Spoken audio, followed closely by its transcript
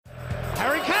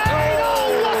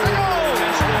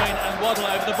Waddle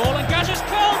over the ball and Gazza's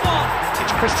curled one.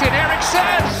 It's Christian Eriksen.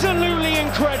 Absolutely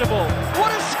incredible.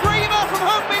 What a screamer from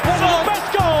Heung-min One of the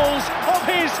best goals of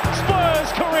his Spurs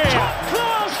career. Top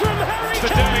class from Harry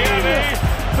Kane.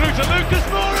 Through to Lucas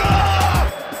Moura.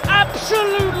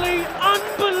 Absolutely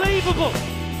unbelievable.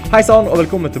 Hei sann, og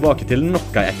velkommen tilbake til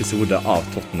nok en episode av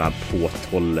Tottenham på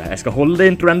 12. Jeg skal holde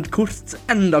introen kort,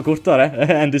 enda kortere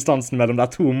enn distansen mellom de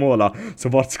to målene som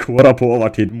ble skåret på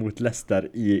overtid mot Leicester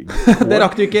i går. Det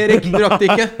rakk du ikke, Erik. Du rakk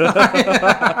det ikke.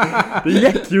 Det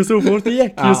gikk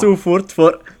jo så fort,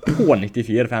 for på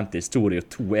 94-50 stod det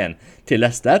jo 2-1 til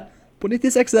Leicester. På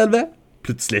 96-11,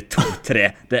 plutselig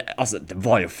 2-3. Det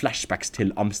var jo flashbacks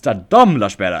til Amsterdam,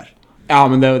 Lars Peder. Ja,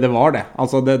 men det var det.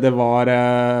 Altså, det var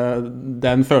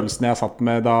den følelsen jeg satt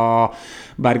med da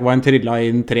Bergwijn trillet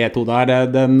inn 3-2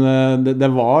 der. Det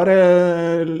var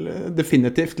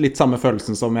definitivt litt samme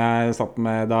følelsen som jeg satt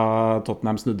med da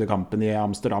Tottenham snudde kampen i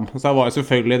Amsterdam. Så det var jo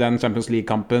selvfølgelig den Champions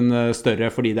League-kampen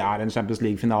større fordi det er en Champions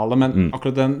League-finale, men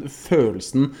akkurat den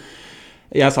følelsen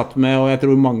jeg satt med, og jeg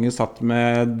tror mange satt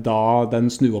med da den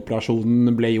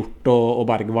snuoperasjonen ble gjort, og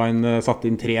Bergwijn satt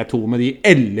inn 3-2 med de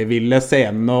elleville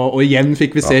scenene, og igjen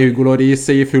fikk vi se Hugo Lloris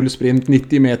i full sprint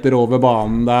 90 meter over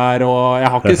banen der, og jeg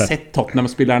har ikke sett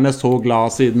Tottenham-spillerne så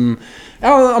glad siden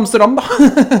Amsterdam da.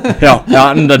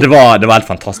 det var helt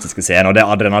fantastiske scener, og det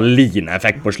adrenalinet jeg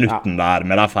fikk på slutten der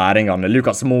med de færingene.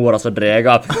 Lucas Moura som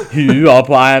dreger hua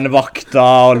på en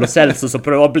vakta, og Lo Celso som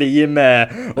prøver å bli med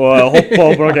og hoppe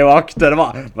opp på noen vakter.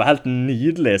 Det var helt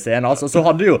nydelig scene. Altså, så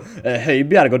hadde jo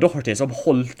Højbjerg og Doherty som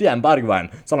holdt igjen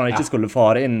Bergwijn, så han ikke skulle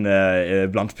fare inn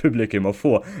blant publikum og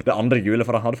få det andre gule,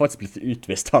 for han hadde faktisk blitt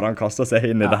utvist da han kastet seg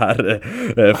inn i det her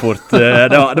fort.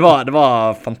 Det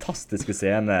var fantastiske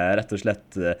scener, rett og slett.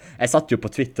 Jeg satt jo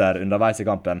på Twitter underveis i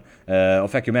kampen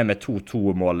og fikk jo med meg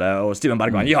 2-2-målet, og Steven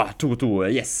Bergwijn, 2-2,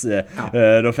 yes!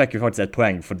 Da fikk vi faktisk et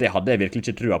poeng, for det hadde jeg virkelig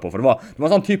ikke trua på, for det var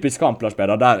en sånn typisk kamp, Lars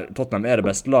Peder, der Tottenham er det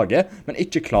beste laget, men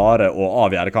ikke klarer å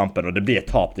avgjøre kampen, og det blir et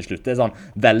tap til slutt. Det er sånn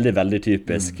veldig, veldig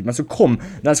typisk. Men så kom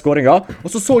den skåringen, og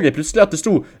så jeg plutselig at det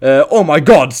sto oh my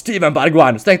god, Steven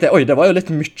Bergwijn! Så tenkte jeg, oi, det var jo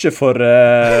litt mye for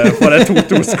en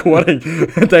 2-2-skåring,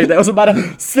 tenkte jeg. Og så bare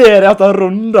ser jeg at han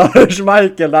runder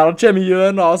Schmeichel der, han kommer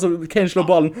gjennom, altså Kane slår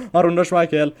ballen, han runder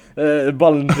Schmeichel,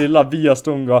 ballen driller via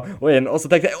stunga og inn, og så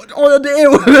tenkte jeg,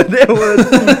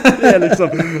 det er liksom,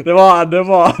 det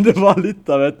var litt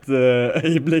av et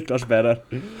øyeblikk, Lars Peder.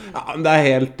 Ja, det er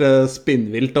helt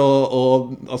spinnvilt,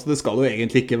 og altså, det skal jo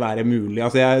egentlig ikke være mulig.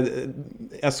 Altså,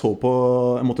 jeg så på,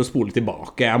 jeg måtte spole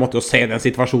tilbake, jeg måtte jo se den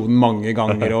situasjonen mange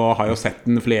ganger, og har jo sett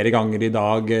den flere ganger i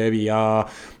dag via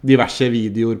diverse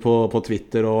videoer på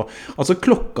Twitter, og altså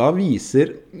klokka viser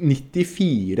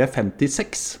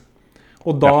 94-56,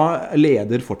 og da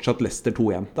leder fortsatt Leicester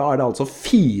 2-1. Da er det altså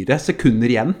 4 sekunder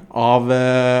igjen av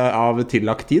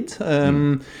tillagt tid.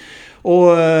 Og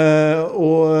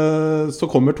så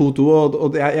kommer 2-2,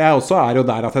 og jeg også er jo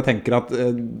der at jeg tenker at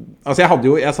altså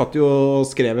jeg satt jo og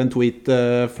skrev en tweet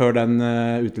før den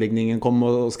utligningen kom,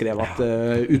 og skrev at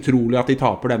utrolig at de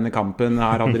taper denne kampen,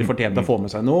 her hadde de fortjent å få med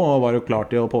seg noe, og var jo klar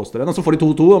til å poste den, og så får de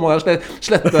 2-2, og må jeg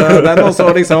slette den, og så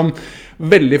liksom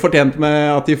veldig fortjent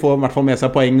med at de får i hvert fall med seg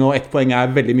poeng, og 1 poeng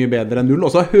er veldig mye bedre enn 0,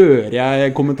 og så hører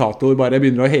jeg kommentator bare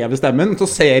begynner å heve stemmen, så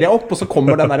ser jeg opp, og så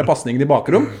kommer den der passningen i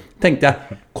bakrom, tenkte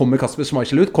jeg, kommer Kasper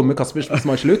Schmeichel ut,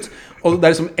 og det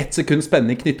er liksom 1 sekund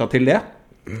spenning knyttet til det,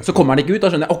 så kommer han ikke ut, da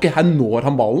skjønner jeg, ok, her når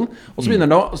han ballen, og så begynner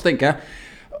han da, og så tenker jeg,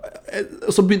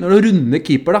 så begynner han å runde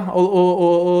keeper da,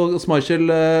 og Schmeichel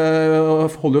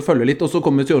holder jo følge litt, og så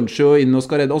kommer Sionchi inn og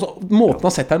skal redde, og så måten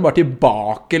han setter han bare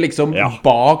tilbake liksom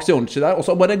bak Sionchi der, og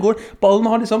så bare går, ballen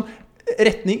har liksom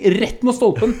retning rett mot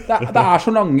stolpen. Det er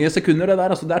så lange sekunder det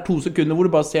der, altså det er 2 sekunder hvor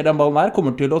du bare ser den ballen der,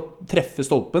 kommer til å treffe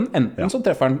stolpen, enten så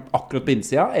treffer den akkurat på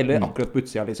innsida, eller akkurat på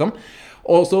utsida liksom.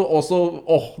 Og så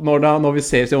når vi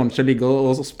ser Sionchi ligge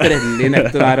og sprelle i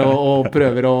nettet der og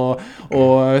prøver å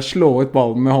slå ut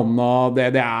ballen med hånda,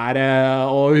 det er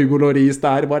og Hugo Lloris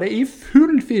der bare i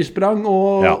full firsprang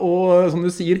og som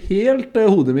du sier, helt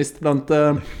hodemist blant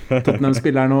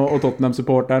Tottenham-spilleren og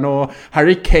Tottenham-supporteren, og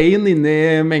Harry Kane inne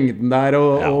i mengden der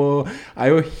og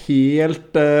er jo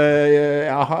helt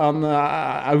han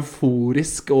er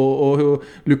euforisk, og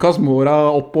Lucas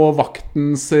Moura opp på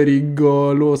vaktens rygg,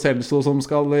 og Lo Celso som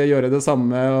skal gjøre det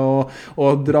samme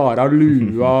og drar av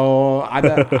lua, og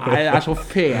det er så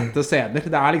fete scener.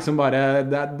 Det er liksom bare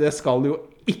det skal jo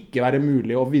ikke være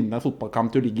mulig å vinne en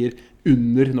fotballkamp. Du ligger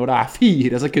under når det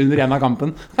 4 sekunder igjen av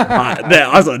kampen. Nei,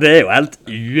 det jo helt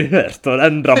uhørt, og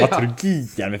den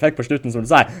dramaturgien vi fikk på slutten, som du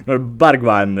sier, når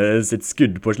Bergwijn sitt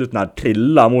skudd på slutten her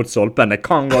triller mot stolpen, det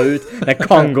kan gå ut, det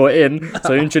kan gå inn,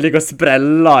 så Uncho ligger og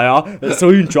spreller, ja. Så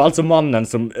Uncho, altså mannen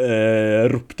som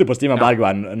ropte på Steven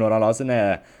Bergwijn når han la seg ned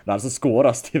der, så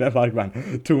skåret Steven Bergwijn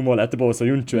 2 mål etterpå, så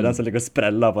Uncho den som ligger og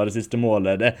spreller på det siste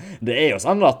målet. Det jo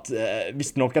sånn at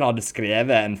hvis noen hadde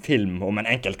skrevet en film om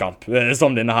en enkeltkamp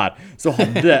som denne her, så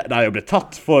hadde de jo blitt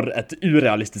tatt for et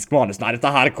urealistisk manus. Nei,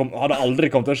 dette her hadde aldri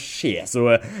kommet til å skje, så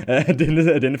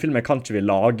denne filmen kan ikke vi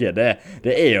lage. Det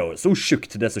jo så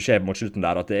sjukt det som skjer mot slutten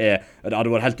der, at det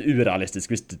hadde vært helt urealistisk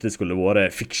hvis det skulle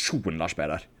vært fiksjon, Lars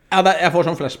Peder. Ja, jeg får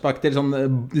sånn flashback til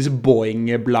disse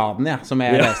Boeing-bladene, som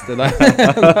jeg leste der.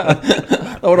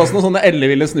 Det var også noen sånne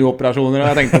elleville snuoperasjoner, og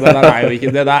jeg tenkte,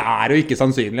 det der jo ikke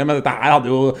sannsynlig, men dette her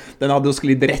den hadde jo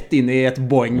sklidd rett inn i et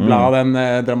Boeing-blad, den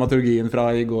dramaturgien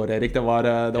fra i går, Erik. Det var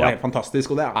helt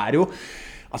fantastisk, og det jo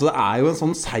en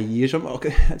sånn seier som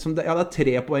det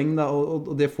 3 poeng da,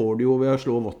 og det får du jo ved å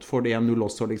slå Watford 1-0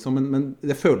 også, liksom, men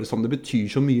det føles som det betyr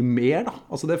så mye mer da.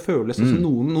 Altså det føles som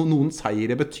noen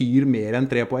seire betyr mer enn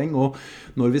 3 poeng, og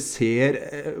når vi ser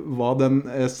hva den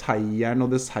seieren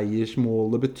og det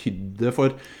seiersmålet betydde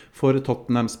for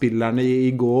Tottenham-spillerne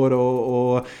i går,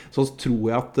 og så tror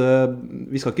jeg at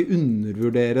vi skal ikke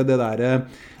undervurdere det der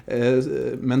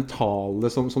mentale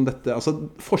som dette, altså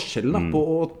forskjellen da, på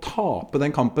å tape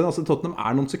den kampen, altså Tottenham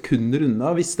noen sekunder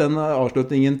unna, hvis den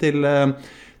avslutningen til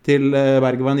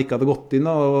Bergwijn ikke hadde gått inn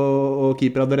og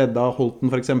keeper hadde reddet Holten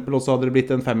for eksempel, og så hadde det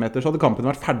blitt en 5-meter, så hadde kampen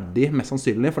vært ferdig mest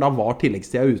sannsynlig, for da var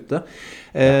tilleggstida ute.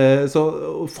 Så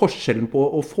forskjellen på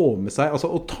å få med seg, altså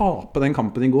å tape den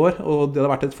kampen i går, og det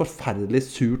hadde vært et forferdelig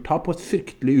surt tap og et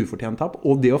fryktelig ufortjent tap,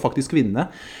 og det å faktisk vinne,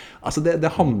 altså det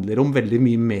handler om veldig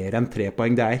mye mer enn 3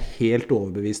 poeng, det jeg helt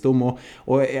overbevist om,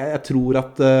 og jeg tror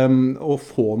at å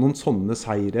få noen sånne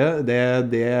seire,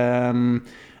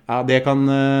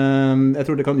 jeg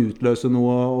tror det kan utløse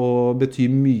noe og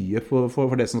bety mye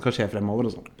for det som skal skje fremover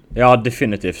og sånn. Ja,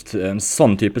 definitivt. En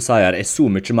sånn type seier så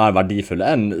mye mer verdifull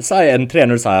enn en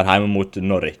 3-0-seier hjemme mot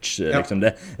Norwich. Ja. Liksom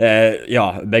det.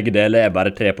 Begge deler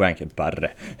bare 3 poeng.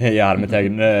 Bare.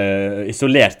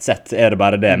 Isolert sett det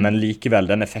bare det, men likevel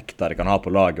den effekten det kan ha på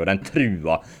laget, og den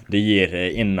trua det gir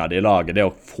innad i laget, det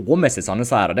å få med seg sånne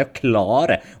seier, det å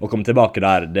klare å komme tilbake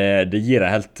der, det gir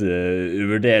en helt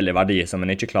uvurderlig verdi som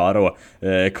en ikke klarer å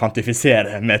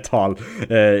kvantifisere med tall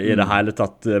i det hele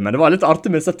tatt. Men det var litt artig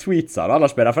med disse tweetsa da,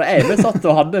 Lars Peder, for jeg ble satt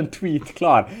og hadde en tweet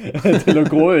klar til å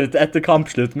gå ut etter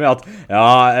kampslutt med at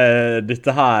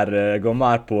dette her går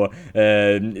mer på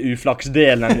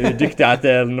uflaksdelen enn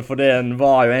udyktigheten, for den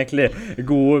var jo egentlig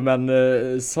god, men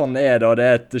sånn det, og det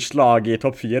et slag i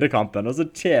topp 4-kampen, og så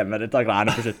kommer dette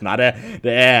greiene på slutten her.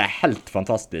 Det helt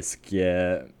fantastisk.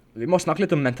 Vi må snakke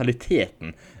litt om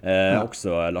mentaliteten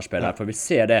også, Lars Peder, for vi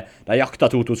ser det. De jakta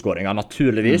 2-2-skåringer,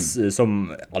 naturligvis, som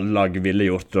alle lag ville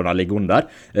gjort når de ligger under.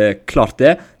 Klart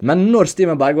det. Men når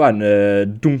Steven Bergwijn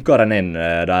dunker den inn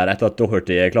der, etter at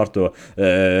Doherty klart å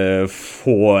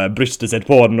få brystet sitt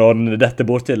på den og dette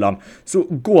bort til han, så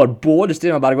går både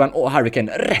Steven Bergwijn og Harry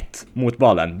Kane rett mot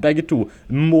ballen. Begge to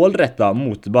målrettet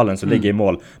mot ballen som ligger i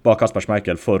mål bak Kasper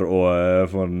Schmeichel for å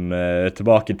få den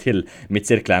tilbake til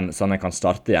midtsirkelen, så han kan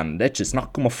starte igjen. Det ikke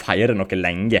snakk om å feire noe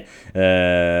lenge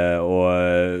og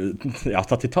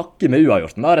ta til takke med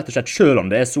uavgjorten da, rett og slett, selv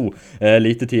om det så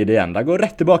lite tid igjen. De går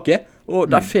rett tilbake, og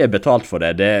de får betalt for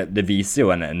det. Det viser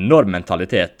jo en enorm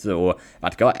mentalitet, og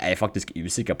vet du hva, jeg faktisk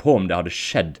usikker på om det hadde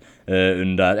skjedd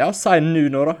under, si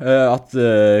nå da, at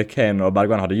Kane og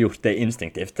Bergwijn hadde gjort det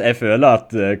instinktivt. Jeg føler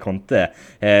at Conte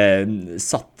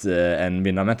satt en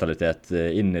vinnermentalitet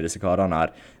inn i disse karene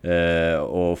her,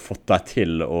 og fått deg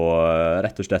til å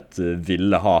rett og slett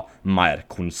ville ha mer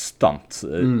konstant,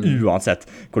 uansett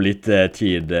hvor lite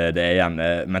tid det igjen.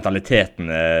 Mentaliteten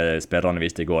spillerne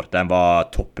viste i går, den var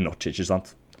top notch, ikke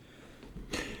sant?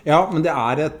 Ja, men det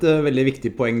et veldig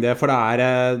viktig poeng det, for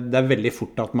det er veldig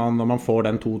fort at når man får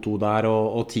den 2-2 der,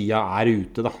 og tida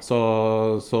ute da, så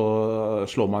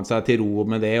slår man seg til ro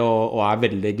med det, og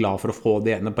veldig glad for å få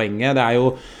det ene poenget. Det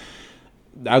jo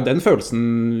den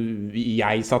følelsen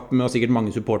jeg satt med, og sikkert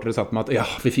mange supportere satt med,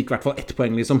 at vi fikk i hvert fall 1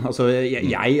 poeng liksom. Altså,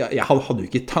 jeg hadde jo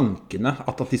ikke tankene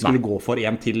at de skulle gå for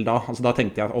en til da. Altså, da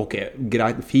tenkte jeg at ok,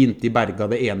 greit, fint, de berga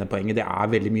det ene poenget, det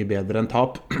veldig mye bedre enn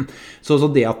tap. Så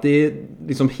det at de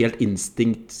liksom helt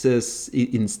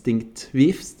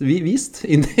instinkt-vist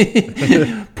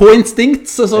på instinkt,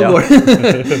 så går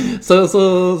det. så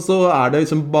det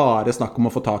liksom bare snakk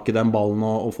om å få tak i den ballen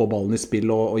og få ballen i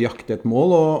spill og jakte et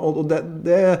mål, og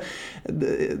det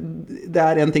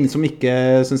en ting som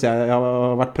ikke, synes jeg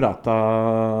har vært pratet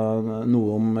noe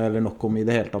om, eller nok om i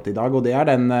det hele tatt i dag, og det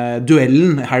den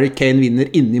duellen Harry Kane vinner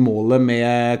inne i målet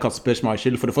med Kasper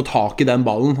Schmeichel for å få tak i den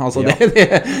ballen. Altså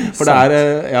for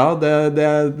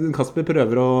Kasper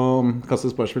prøver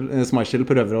Schmeichel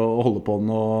prøver å holde på den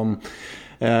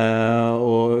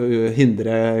og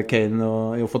hindre Kane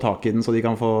i å få tak i den så de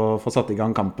kan få satt i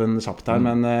gang kampen kjapt her,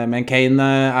 men Kane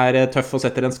tøff og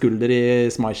setter en skulder i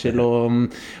Schmeichel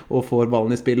og får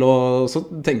ballen i spill, og så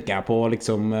tenker jeg på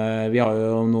liksom, vi har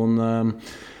jo noen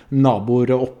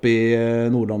naboer oppe i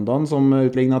Nord-London som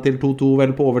utlignet til 2-2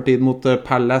 vel på overtid mot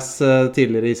Palace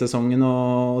tidligere i sesongen,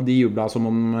 og de jublet som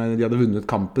om de hadde vunnet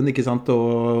kampen, ikke sant?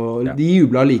 Og de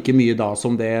jublet like mye da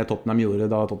som det Tottenham gjorde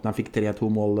da Tottenham fikk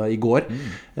 3-2-mål i går.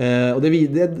 Og det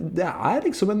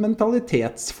liksom en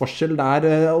mentalitetsforskjell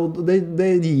der, og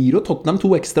det gir jo Tottenham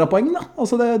 2 ekstra poeng da.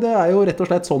 Altså det jo rett og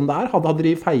slett sånn det Hadde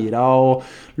de feiret og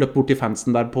løpt bort til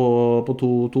fansen der på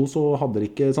 2-2, så hadde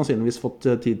de ikke sannsynligvis fått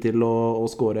tid til å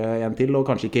score en til, og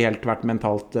kanskje ikke helt vært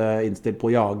mentalt innstilt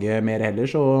på å jage mer heller,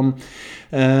 så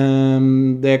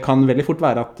det kan veldig fort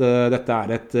være at dette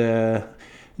et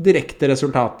direkte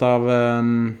resultat av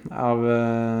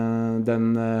den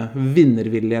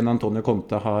vinnerviljen Antonio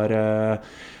Conte har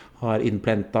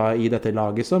innplentet i dette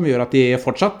laget, som gjør at de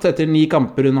fortsatt, etter 9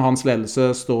 kamper under hans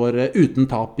ledelse, står uten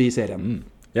tap i serien.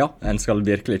 Ja, en skal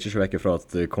virkelig ikke se vekk fra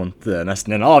at Conte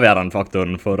nesten den avgjørende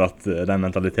faktoren for at den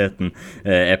mentaliteten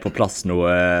på plass nå.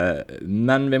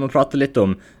 Men vi må prate litt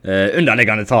om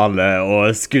underliggende tall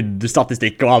og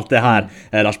skuddstatistikk og alt det her,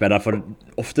 Lars Peder, for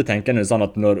ofte tenker jeg sånn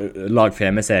at når lag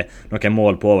får med seg noen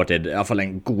mål på overtid, I hvert fall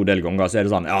en god del ganger, så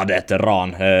det sånn, ja, det et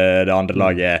ran, det andre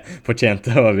laget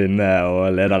fortjente å vinne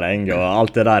og lede lenge og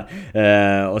alt det der,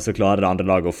 og så klarer det andre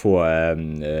laget å få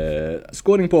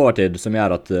scoring på overtid som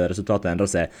gjør at resultatet endrer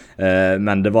seg,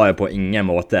 men det var jo på ingen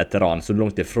måte et ran så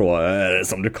langt ifra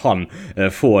som du kan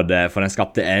få det, for den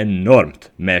skapte enormt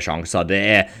med sjanser.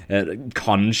 Det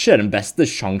kanskje den beste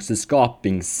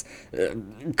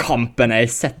sjanseskapingskampen jeg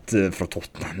har sett fra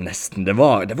Tottenham nesten. Det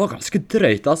var ganske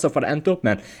drøyt, altså, for det endte opp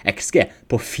med en XG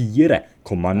på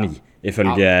 4,9.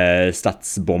 Ifølge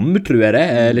Statsbomb, tror jeg det.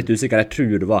 Jeg litt usikker. Jeg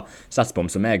tror det var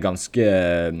Statsbomb som ganske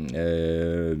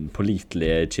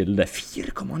pålitelig kilde.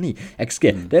 4,9 XG.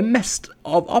 Det mest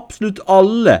av absolutt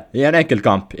alle i en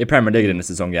enkeltkamp i Premier League denne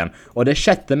sesongen. Og det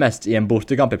sjette mest i en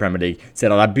bortekamp i Premier League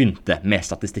siden de begynte med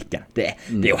statistikken. Det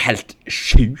jo helt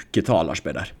sjuke tall, Lars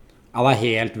Peder. Ja, det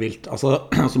helt vilt. Altså,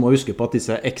 så må vi huske på at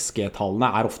disse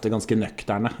XG-tallene ofte ganske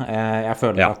nøkterne. Jeg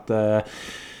føler at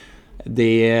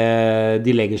de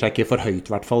legger seg ikke for høyt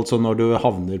I hvert fall, så når du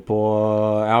havner på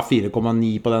 4,9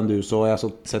 på den du så, jeg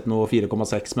har sett noe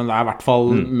 4,6, men det I hvert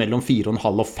fall mellom 4,5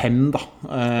 og 5 da,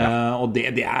 og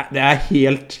det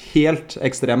helt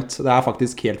ekstremt, det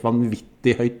faktisk helt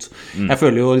vanvittig høyt. Jeg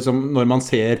føler jo liksom, når man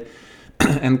ser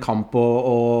en kamp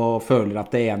og føler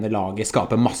at det ene laget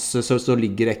skaper masse, så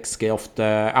ligger XG ofte,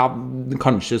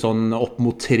 kanskje sånn opp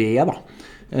mot 3 da.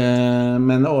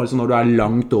 Men også når du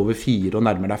langt over 4 og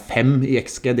nærmer deg 5 I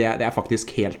XG, det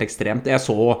faktisk helt ekstremt. Jeg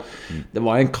så, det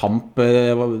var en kamp,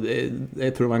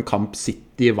 jeg tror det var en kamp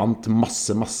City vant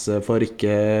masse for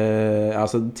ikke,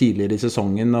 altså tidligere I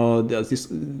sesongen, og de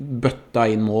bøtta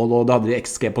inn mål, og da hadde de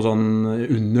XG på sånn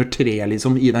under 3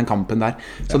 liksom I den kampen der.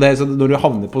 Så når du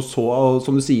havner på så,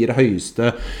 som du sier,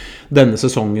 høyeste denne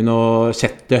sesongen og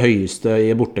sjette høyeste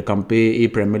I bortekamp I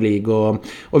Premier League, og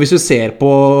hvis du ser på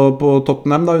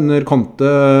Tottenham da, under Conte,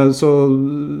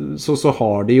 så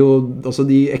har de jo, altså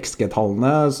de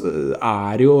XG-tallene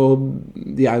jo,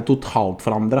 de jo totalt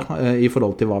forandret I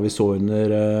forhold til hva vi så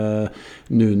under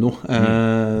Nuno.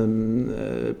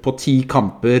 På 10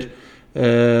 kamper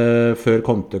før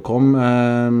Conte kom,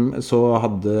 så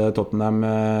hadde Tottenham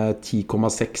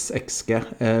 10,6 XG.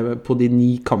 På de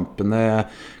 9 kampene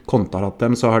Conte har hatt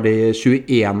dem, så har de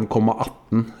 21,18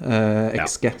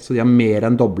 XG. Så de har mer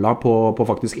enn doblet på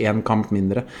faktisk en kamp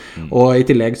mindre. Og I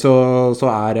tillegg så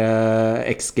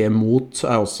XG mot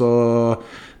også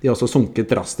de har også sunket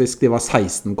drastisk. De var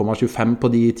 16,25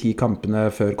 på de 10 kampene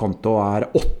før Conte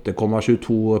og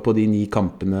 8,22 på de 9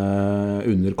 kampene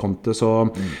under Conte.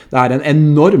 Så det en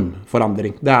enorm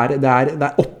forandring. Det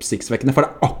er oppsiktsvekkende, for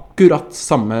det akkurat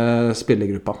samme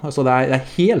spillergruppa. Så det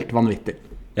helt vanvittig.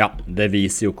 Ja, det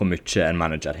viser jo hvor mye en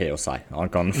manager har å si. Han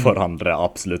kan forandre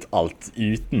absolutt alt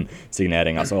uten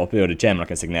signeringer. Så håper jo det kommer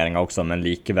noen signeringer også, men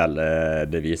likevel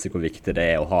det viser hvor viktig det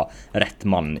er å ha rett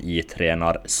mann i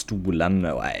trenerstolen.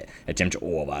 Og jeg kommer ikke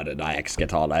over de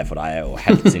XG-tallene, for de er jo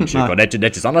helt sinnssyke. Og det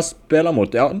er ikke sånn de spiller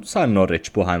mot, ja, så er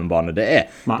Norwich på hjemmebane. Det er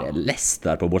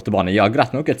Leicester på bortebane. Ja,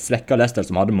 greit nok et svekket Leicester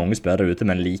som hadde mange spillere ute,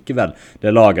 men likevel,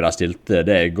 det laget de stilte,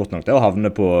 det er godt nok til å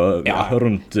havne på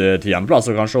rundt 10.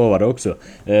 plass, og kanskje over det også.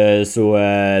 Så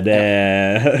det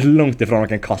er langt ifra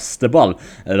noen kasteball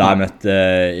de møtte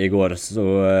i går, så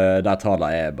de tallene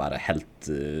er bare helt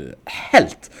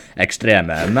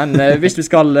ekstreme. Men hvis vi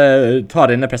skal ta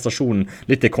denne prestasjonen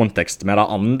litt i kontekst med de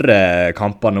andre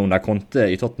kampene under Conte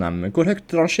i Tottenham, hvor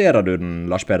høyt rangerer du den,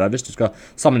 Lars Peder, hvis du skal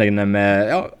sammenligne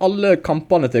med alle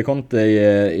kampene til Conte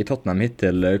i Tottenham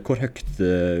hittil? Hvor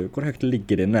høyt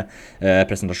ligger denne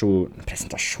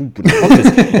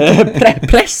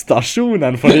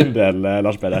prestasjonen for din del,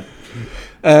 Lars Peder?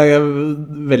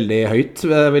 Veldig høyt,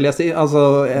 vil jeg si.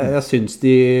 Altså, jeg synes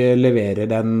de leverer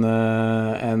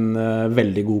en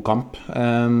veldig god kamp.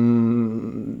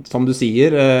 Som du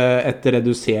sier, et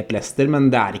redusert Leicester,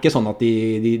 men det er ikke sånn at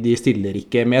de stiller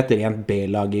ikke med et rent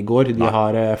B-lag i går. De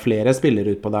har flere spillere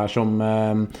ut på der som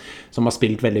har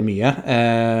spilt veldig mye,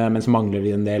 men så mangler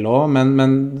de en del også. Men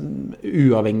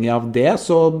uavhengig av det,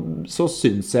 så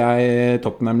synes jeg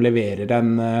Tottenham leverer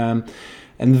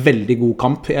en veldig god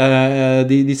kamp.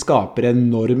 De skaper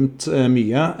enormt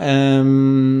mye.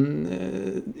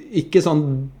 Ikke sånn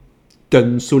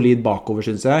dønn solid bakover,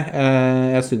 synes jeg.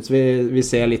 Jeg synes vi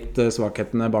ser litt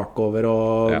svakhetene bakover,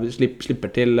 og slipper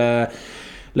til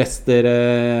Leicester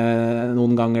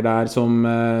noen ganger der som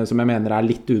jeg mener er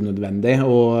litt unødvendig.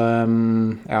 Og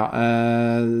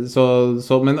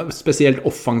men spesielt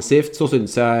offensivt så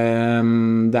synes jeg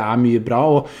det er mye bra,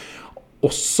 og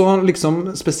også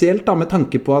liksom spesielt da, med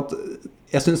tanke på at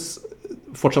jeg synes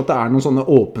fortsatt det er noen sånne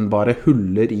åpenbare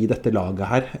huller i dette laget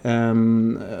her,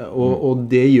 og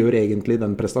det gjør egentlig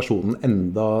den prestasjonen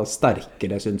enda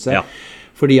sterkere, synes jeg.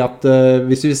 Fordi at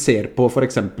hvis vi ser på for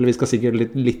eksempel, vi skal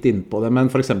sikkert litt inn på det, men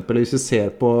for eksempel hvis vi ser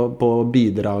på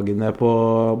bidragene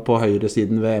på høyre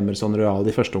siden ved Emerson Royal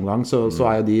i første omgang, så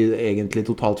er jo de egentlig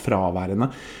totalt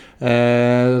fraværende.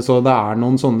 Så det er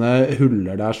noen sånne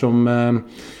huller der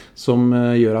som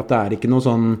gjør at det er ikke noe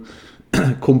sånn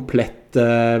komplett,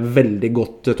 veldig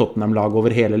godt Tottenham-lag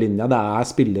over hele linja. Det er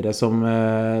spillere som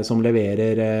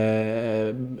leverer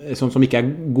som ikke er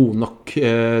gode nok,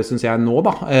 synes jeg nå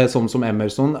da, som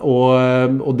Emerson,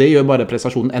 og det gjør bare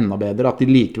prestasjonen enda bedre, at de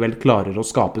likevel klarer å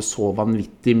skape så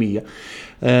vanvittig mye.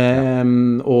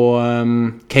 Og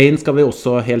Kane skal vi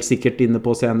også helt sikkert inne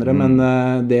på senere, men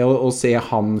det å se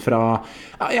han fra,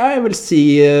 jeg vil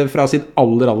si fra sin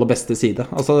aller beste side.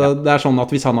 Altså, det er sånn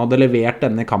at hvis han hadde levert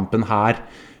denne kampen her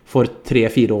for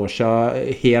 3-4 år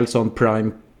siden, helt sånn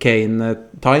prime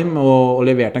Kane-time, og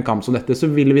levert en kamp som dette, så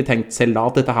ville vi tenkt selv da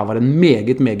at dette her var en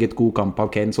meget god kamp av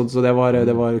Kane, så det var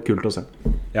kult å se.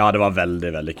 Ja, det var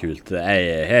veldig, veldig kult.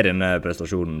 Jeg har denne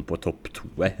prestasjonen på topp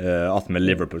 2, at med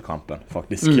Liverpool-kampen,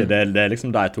 faktisk. Det er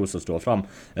liksom de to som står frem.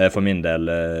 For min del,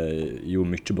 jo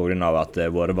mye på grunn av at det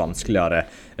har vært vanskeligere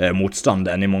motstand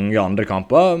enn i mange andre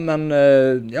kamper, men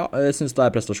jeg synes de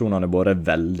prestasjonene har vært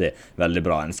veldig, veldig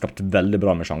bra. En skapt veldig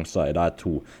bra med sjanser i de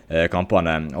to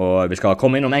kampene, og vi skal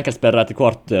komme inn om enkeltspillere etter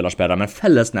hvert, Lars Peder, men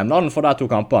fellesnevneren for de to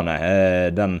kampene,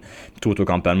 den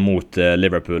 2-2-kampen mot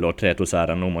Liverpool og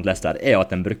 3-2-seieren nå mot Leicester, er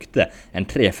at den brukte en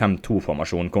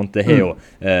 3-5-2-formasjon. Conte har jo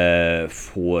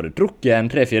foretrukket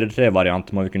en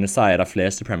 3-4-3-variant, må vi kunne si, i de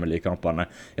fleste Premier League-kampene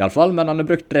i alle fall, men han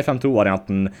har brukt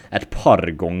 3-5-2-varianten et par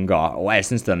ganger, og jeg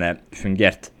synes den har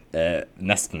fungert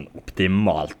nesten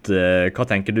optimalt. Hva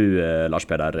tenker du, Lars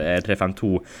Peder?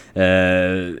 3-5-2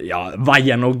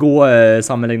 veien å gå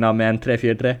sammenlignet med en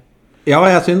 3-4-3? Ja,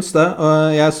 jeg synes det.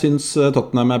 Jeg synes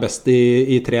Tottenham er best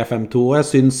i 3-5-2. Jeg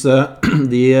synes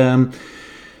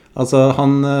altså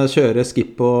han kjører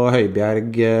Skip og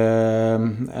Højbjerg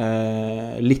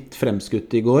litt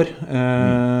fremskutt i går,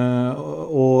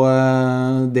 og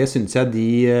det synes jeg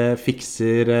de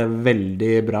fikser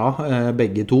veldig bra,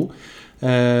 begge to.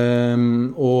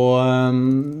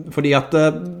 Fordi at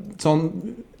sånn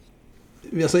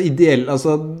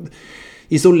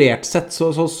isolert sett så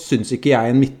synes ikke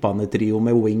jeg en midtbanetrio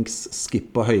med Winks,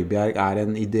 Skip og Højbjerg er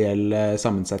en ideell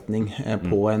sammensetning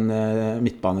på en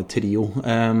midtbanetrio.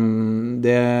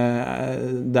 Det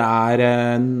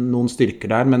er noen styrker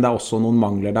der, men det er også noen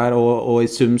mangler der, og i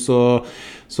sum så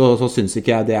synes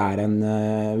ikke jeg det er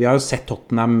vi har jo sett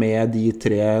Tottenham med de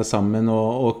tre sammen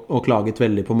og klaget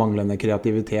veldig på manglende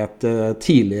kreativitet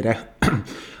tidligere.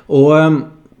 Og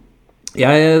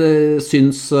Jeg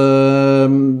syns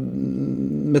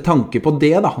med tanke på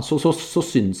det da, så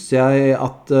syns jeg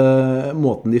at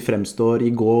måten de fremstår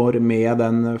I går med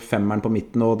den femmeren på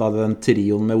midten og da den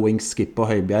trioen med Wings, Skip og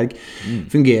Højbjerg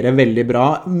fungerer veldig bra.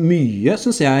 Mye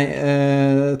synes jeg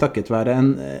takket være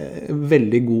en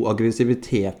veldig god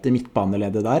aggressivitet I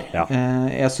midtbaneleddet der. Ja.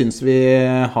 Jeg synes vi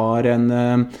har en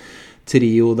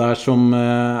trio der som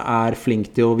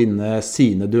flink til å vinne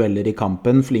sine dueller I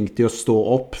kampen, flink til å stå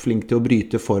opp, flink til å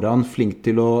bryte foran, flink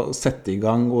til å sette I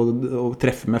gang og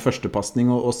treffe med førstepassning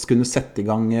og kunne sette I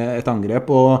gang et angrep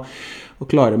og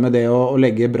klare med det å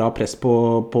legge bra press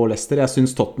på Leicester. Jeg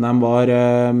synes Tottenham var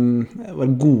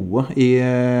gode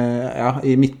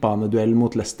I midtbaneduell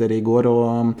mot Leicester I går,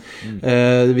 og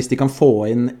hvis de kan få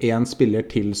inn en spiller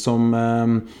til som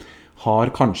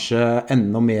har kanskje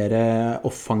enda mer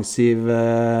offensiv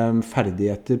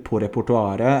ferdigheter på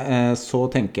repertoaret, så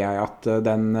tenker jeg at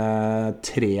den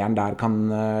treeren der kan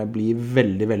bli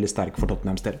veldig, veldig sterk for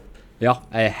Tottenhams del. Ja,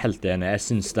 jeg helt enig. Jeg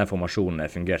synes den formasjonen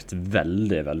har fungert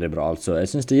veldig, veldig bra. Altså,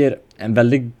 jeg synes det gir en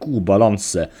veldig god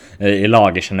balanse I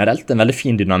laget generelt, en veldig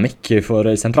fin dynamikk, for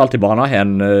sentralt I banen har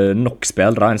en nok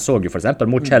spillere. En så jo for eksempel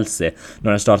mot Chelsea,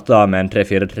 når en startet med en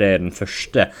 3-4-3 den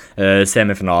første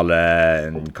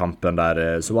semifinalekampen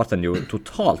der, så ble den jo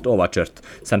totalt overkjørt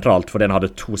sentralt, for den hadde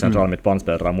to sentrale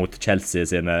midtbanespillere mot Chelsea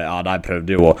sine, de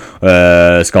prøvde jo å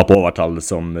skape overtall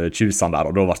som tjusene der,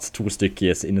 og da ble to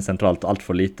stykker inne sentralt alt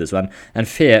for lite, så en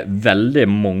får veldig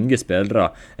mange spillere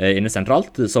inne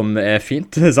sentralt, som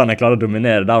fint, så han klarer å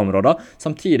dominere det området.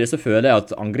 Samtidig så føler jeg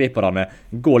at angriperne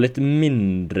går litt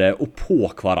mindre opp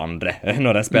på hverandre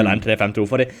når de spiller en 3-5-2,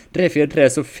 for I 3-4-3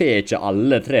 så får ikke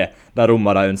alle tre der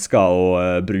rommet de ønsker å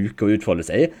bruke og utfolde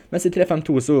seg I, mens I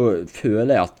 3-5-2 så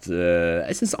føler jeg at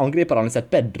jeg synes angriperne har sett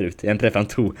bedre ut I en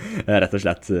 3-5-2, rett og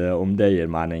slett, om det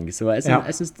gir mening. Så jeg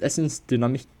synes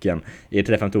dynamikken I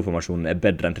 3-5-2-formasjonen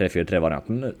bedre enn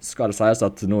 3-4-3-varianten. Skal det sies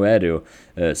at nå det jo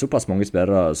såpass mange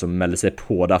spillere som melder seg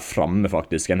på der fremme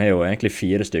faktisk. En har jo egentlig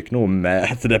 4 stykker nå,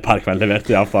 etter det Parkman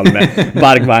leverte I hvert fall, med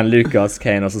Bergwijn, Lucas,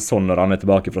 Kane, altså sånn når han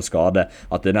tilbake fra skade,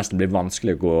 at det nesten blir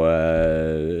vanskelig å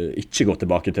ikke gå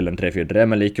tilbake til en 3-4-3,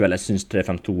 men likevel, jeg synes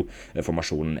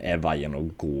 3-5-2-formasjonen veien å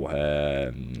gå,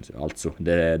 altså,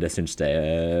 det synes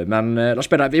jeg. Men Lars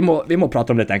Peder, vi må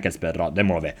prate om litt enkeltspillere, det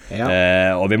må vi. Ja.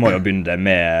 Og vi må jo begynne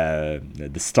med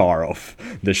the star of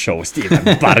the show,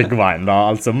 Steven Bergwijn, da,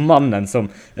 altså mannen som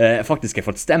faktisk har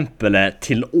fått stempelet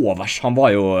til overs. Han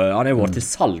er jo vært til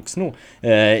salgs nå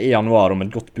I januar, om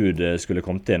et godt bud skulle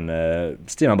kommet inn.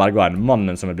 Steven Bergwijn,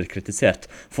 mannen som har blitt kritisert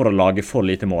for å lage for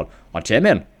lite mål. Han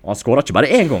kommer inn, og han skårer ikke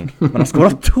bare 1 gang, men han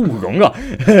skårer 2 ganger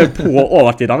på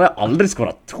overtid. Han har aldri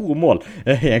skåret 2 mål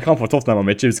I en kamp for Tottenham, om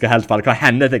jeg ikke husker helt feil. Hva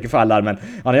hender det ikke feil der, men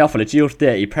han har I hvert fall ikke gjort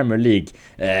det I Premier League.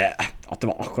 At det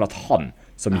var akkurat han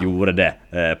som gjorde det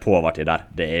på overtid der,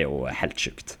 det jo helt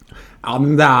sykt. Ja,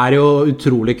 men det jo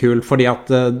utrolig kult, fordi at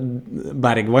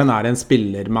Bergwijn en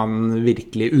spiller man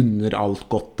virkelig unner alt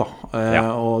godt, da.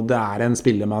 Og det en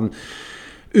spiller man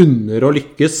unner å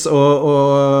lykkes,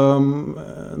 og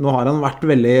nå har han vært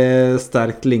veldig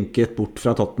sterkt linket bort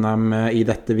fra Tottenham I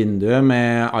dette vinduet,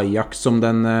 med Ajax som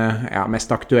den mest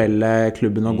aktuelle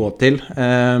klubben å gå til.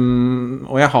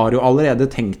 Og jeg har jo allerede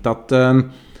tenkt at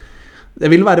det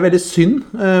vil være veldig synd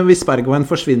hvis Bergwijn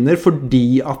forsvinner,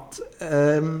 fordi at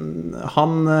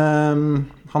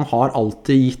han har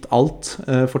alltid gitt alt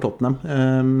for Tottenham.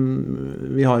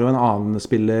 Vi har jo en annen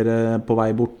spiller på vei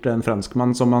bort, en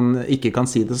franskmann, som man ikke kan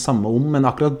si det samme om, men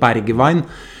akkurat Bergwijn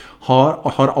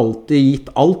har alltid gitt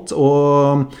alt,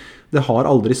 og det har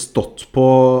aldri stått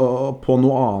på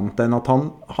noe annet enn at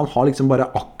han har liksom bare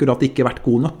akkurat ikke vært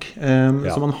god nok.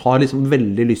 Så man har liksom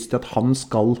veldig lyst til at han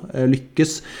skal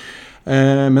lykkes.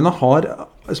 Men han har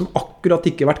liksom akkurat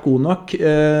ikke vært god nok,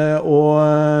 og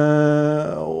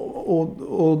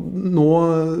nå,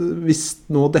 hvis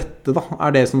nå dette da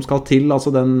det som skal til,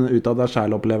 altså den ut av deg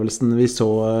selv-opplevelsen vi så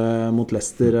mot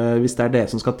Leicester, hvis det det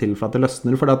som skal til for at det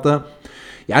løsner, for at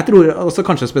jeg tror, altså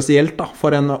kanskje spesielt da,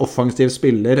 for en offensiv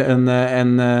spiller,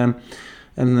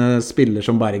 en spiller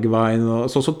som Bergwijn,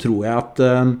 så tror jeg at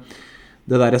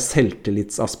det der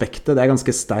selvtillitsaspektet, det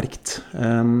ganske sterkt.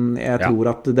 Jeg tror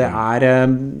at det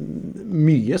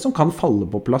mye som kan falle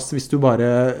på plass hvis du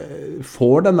bare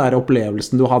får den der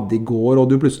opplevelsen du hadde I går, og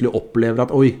du plutselig opplever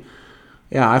at oi,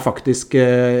 jeg faktisk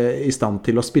I stand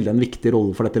til å spille en viktig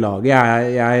rolle for dette laget.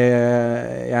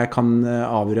 Jeg kan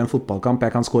avgjøre en fotballkamp,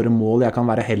 jeg kan skåre mål, jeg kan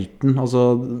være helten.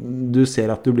 Altså, du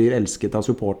ser at du blir elsket av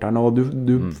supporterne, og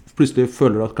du plutselig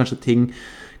føler at kanskje ting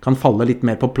kan falle litt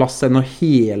mer på plass enn å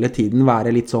hele tiden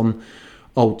være litt sånn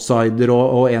outsider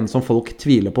og en som folk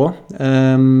tviler på.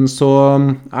 Så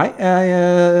nei, jeg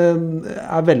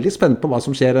er veldig spent på hva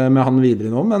som skjer med han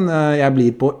videre nå, men jeg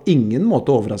blir på ingen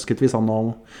måte overrasket hvis han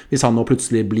nå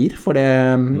plutselig blir, for det,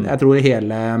 jeg tror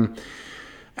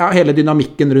hele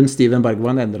dynamikken rundt Steven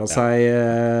Bergwijn endret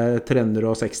seg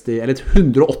 360, eller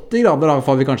 180 grader da,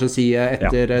 får vi kanskje si,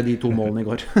 etter de 2 målene i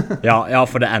går. ja,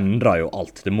 for det endrer jo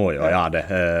alt. Det må jo gjøre det.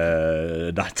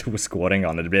 De 2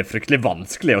 skåringene. Det blir fryktelig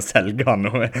vanskelig å selge han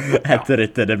etter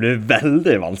dette. Det blir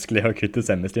veldig vanskelig å kutte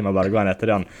seg med Steven Bergwijn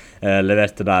etter det han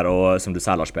leverte der. Og som du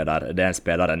sier, Lars Peder, det en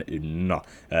spiller en unna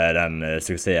den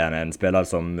suksessen. En spiller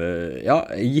som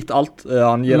gitt alt.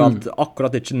 Han gir alt,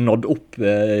 akkurat ikke nådd opp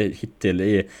hittil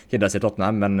i Hiddes i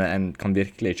Tottenham, men en kan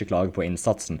virkelig ikke klage på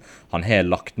innsatsen han har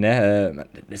lagt ned. Men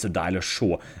det er så deilig å se.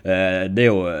 Det er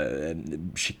jo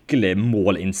skikkelig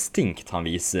målinstinkt han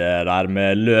viser der,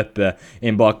 med løpet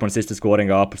inn bak på den siste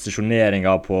skåringen,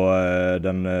 posisjoneringen på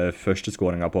den første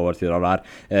skåringen på overtida der.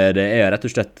 Det er rett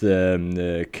og slett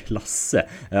klasse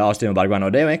av Steven Bergwijn,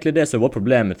 og det er jo egentlig det som er vårt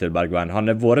problem til Bergwijn.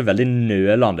 Han har vært veldig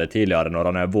nølende tidligere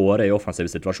når han har vært i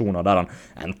offensive situasjoner der han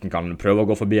enten kan prøve å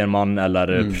gå forbi en mann eller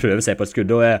prøve seg på et skudd.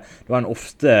 Da har han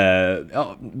ofte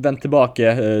vendt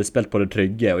tilbake, spilt på det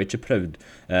trygge og ikke prøvd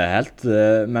helt,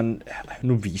 men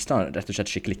nå viste han rett og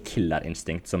slett skikkelig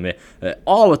killerinstinkt som vi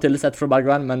av og til har sett fra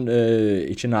Bergwijn, men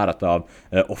ikke nærhet av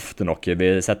ofte nok.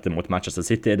 Vi har sett det mot Manchester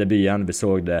City i debuten, vi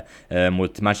så det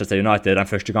mot Manchester United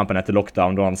den første kampen etter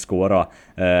lockdown da han skåret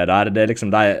der. Det er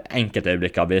liksom de enkelte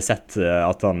øyeblikker vi har sett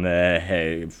at han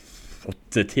har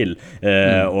fått til,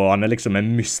 og han er liksom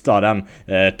mistet den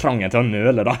trangen til å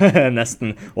nøle da,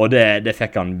 nesten, og det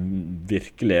fikk han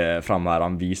virkelig fram her.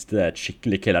 Han viste et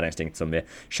skikkelig killerinstinkt som vi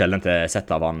sjelden har sett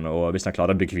av han, og hvis han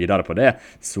klarer å bygge videre på det,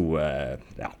 så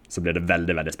blir det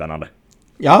veldig, veldig spennende.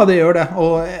 Ja, det gjør det,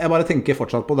 og jeg bare tenker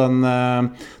fortsatt på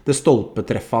det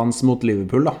stolpetreffet hans mot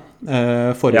Liverpool da,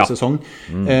 forrige sesong.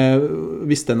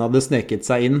 Hvis den hadde sneket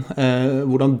seg inn,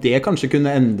 hvordan det kanskje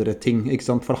kunne endre ting,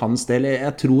 ikke sant, for hans del.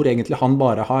 Jeg tror egentlig han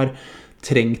bare har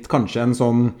trengt kanskje en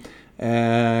sånn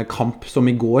kamp som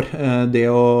i går, det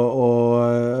å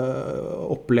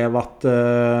oppleve at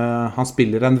han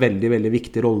spiller en veldig, veldig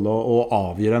viktig rolle og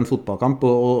avgjør en fotballkamp,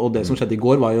 og det som skjedde i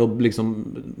går var jo liksom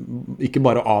ikke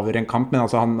bare å avgjøre en kamp, men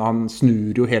altså han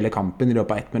snur jo hele kampen i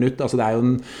løpet av 1 minutt. Altså det er jo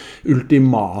den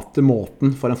ultimate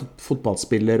måten for en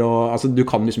fotballspiller, og altså du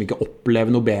kan liksom ikke oppleve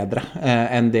noe bedre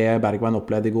enn det Bergwijn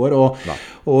opplevde i går, og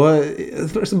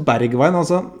Bergwijn,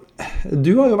 altså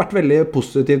du har jo vært veldig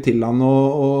positiv til han,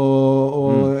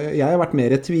 og jeg har vært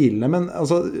mer tvilende, men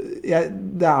altså,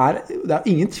 det er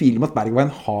ingen tvil om at Bergwijn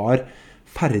har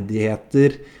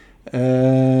ferdigheter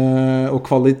og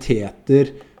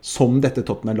kvaliteter som dette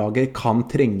Tottenham-laget kan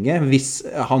trenge, hvis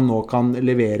han nå kan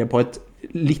levere på et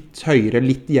litt høyere,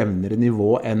 litt jevnere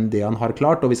nivå enn det han har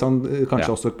klart, og hvis han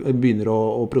kanskje også begynner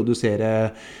å produsere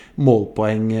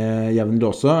målpoeng jevnlig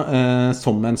også,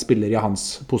 som en spiller i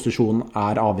hans posisjon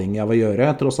er avhengig av å gjøre,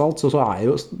 tross alt, så er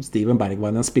jo Steven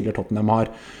Bergwijn en spiller Tottenham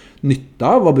har nytte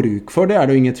av og bruk for, det er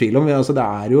det jo ingen tvil om. Altså, det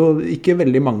er jo ikke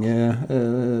veldig mange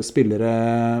spillere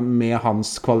med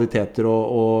hans kvaliteter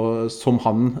og som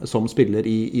han som spiller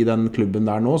i den klubben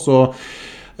der nå, så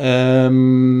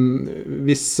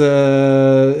hvis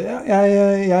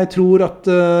jeg tror at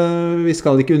vi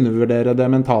skal ikke undervurdere det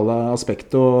mentale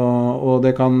aspektet, og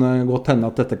det kan godt hende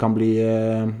at dette kan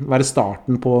være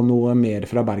starten på noe mer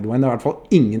fra Bergwijn. Det er i hvert fall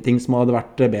ingenting som hadde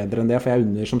vært bedre enn det, for jeg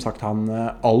unner som sagt han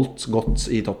alt godt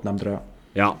i Tottenham, tror jeg.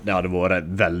 Ja, det hadde vært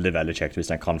veldig, veldig kjekt hvis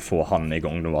en kan få han i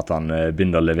gang nå, at han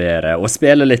begynner å levere og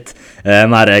spille litt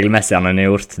mer regelmessig enn han har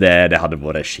gjort. Det hadde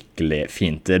vært skikkelig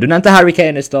fint. Du nevnte Harry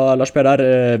Kane i sted, Lars Peder.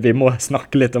 Vi må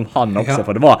snakke litt om han også,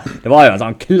 for det var jo en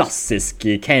sånn klassisk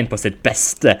Kane på sitt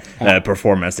beste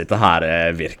performance, dette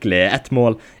her virkelig. 1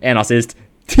 mål, 1 assist,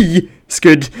 10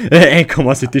 skudd,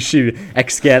 1,77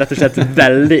 XG, rett og slett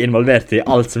veldig involvert i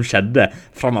alt som skjedde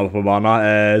fremover på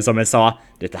banen. Som jeg sa,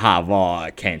 dette her var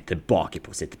Kane tilbake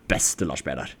på sitt beste, Lars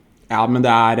Peder. Ja, men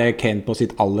det er Kane på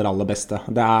sitt aller, aller beste.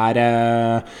 Det er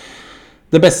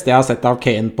det beste jeg har sett av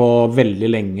Kane på veldig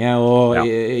lenge, og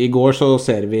i går så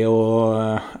ser vi jo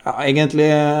egentlig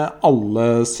alle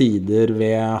sider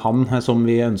ved han som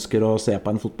vi ønsker å se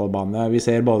på en fotballbane. Vi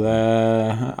ser både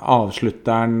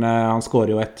avslutteren, han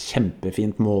skårer jo et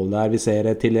kjempefint mål der, vi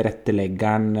ser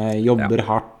tilretteleggeren, jobber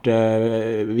hardt,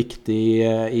 viktig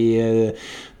i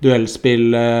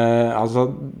duellspill, altså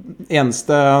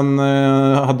eneste han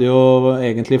hadde jo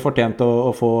egentlig fortjent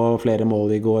å få flere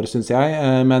mål i går, synes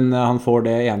jeg, men han får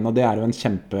det ene, og det er jo en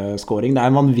kjempeskåring. Det er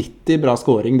en vanvittig bra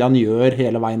skåring, det han gjør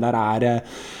hele veien der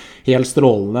helt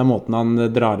strålende måten han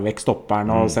drar vekk stopperen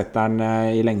og setter den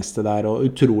i lengste der, og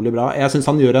utrolig bra. Jeg synes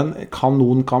han gjør en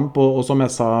kanonkamp, og som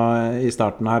jeg sa i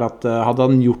starten her, at hadde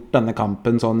han gjort denne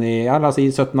kampen sånn i, ja, la oss si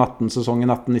 17-18-sesongen,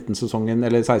 18-19-sesongen,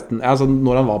 eller 16, altså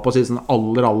når han var på sin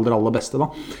aller beste da,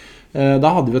 da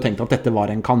hadde vi jo tenkt at dette var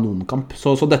en kanonkamp.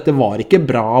 Så dette var ikke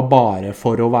bra bare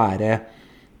for å være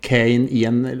Kane i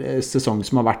en sesong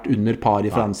som har vært under par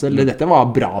i Franse. Dette var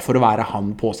bra for å være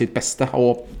han på sitt beste.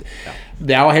 Og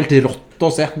det var helt rått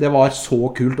å se. Det var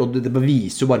så kult, og det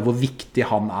viser jo bare hvor viktig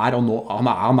han er. Og nå,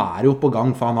 han er jo på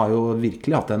gang, for han har jo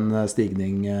virkelig hatt en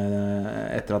stigning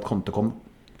etter at Conte kom.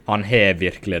 Han har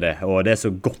virkelig det, og det er så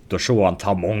godt å se han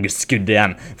ta mange skudd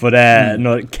igjen. For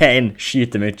når Kane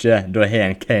skyter mye, da har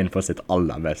han Kane på sitt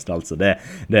aller beste. Altså. Det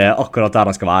er akkurat der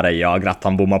han skal være. Ja, greit,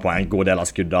 han bommer på en god del av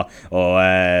skudda. Og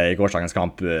i gårsdagens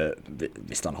kamp,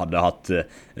 hvis han hadde hatt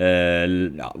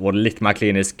vært litt mer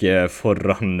klinisk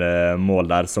foran mål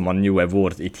der, som han jo er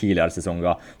vært i tidligere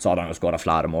sesonger, så hadde han jo skåret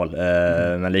flere mål.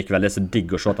 Men likevel, det er så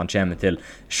digg å se at han kommer til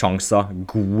sjanser,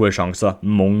 gode sjanser,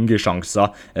 mange sjanser.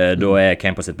 Da er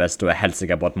Kane på sitt beste, og jeg er helt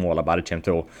sikker på at målet bare kommer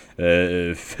til å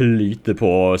flyte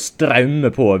på,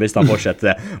 strømme på hvis han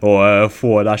fortsetter å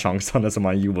få de sjansene som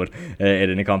han gjorde i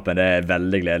denne kampen. Det er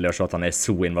veldig gledelig å se at han er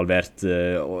så involvert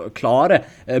og klarer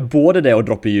både det å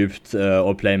droppe djupt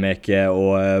og playmake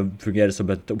og fungere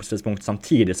som et oppstillspunkt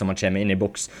samtidig som han kommer inn i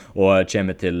boks og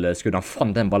kommer til skudd. Han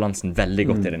fant den balansen veldig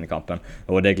godt i denne kampen,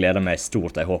 og det gleder meg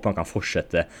stort. Jeg håper han kan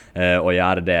fortsette å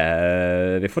gjøre det.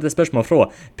 Vi får et spørsmål fra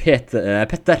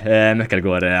Petter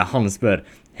Møkkelgård. Han spør,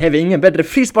 har vi ingen bedre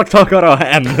frisparktakere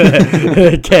enn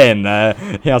Kane?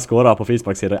 Har han skåret på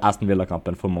frisparksiden i Aston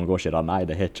Villa-kampen for mange år siden? Nei,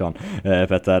 det har ikke han.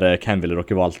 Petter, hvem ville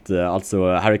dere valgt?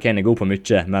 Altså, Harry Kane er god på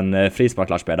mye, men frispark,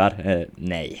 Lars Peder?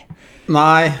 Nei.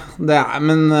 Nei,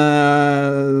 men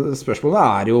spørsmålet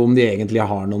er jo om de egentlig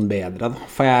har noen bedre, da.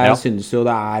 For jeg synes jo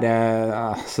det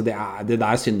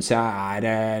der synes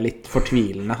jeg litt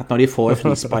fortvilende, at når de får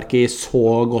frispark i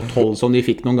så godt hold som de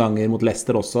fikk noen ganger mot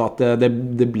Leicester også, at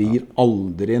det blir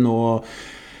aldri noe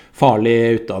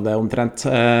farlig ut av det omtrent.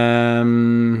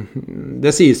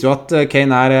 Det sies jo at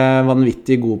Kane er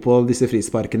vanvittig god på disse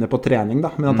frisparkene på trening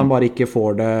da, men at han bare ikke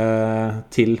får det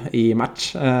til i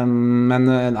match. Men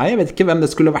nei, jeg vet ikke hvem det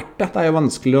skulle vært det. Det er jo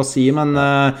vanskelig å si, men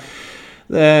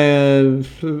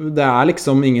det er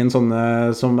liksom ingen sånne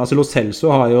som, altså Lo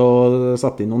Celso har jo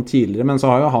satt inn noen tidligere, men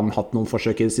så har jo han hatt noen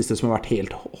forsøk i det siste som har vært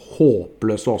helt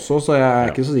håpløse også, så jeg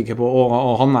er ikke så sikker på,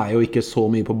 og han er jo ikke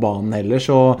så mye på banen heller,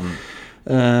 så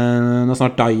nå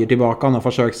snart Dyer tilbake, han har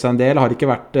forsøkt seg en del, har ikke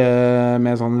vært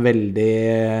med sånn veldig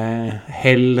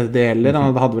hell det heller.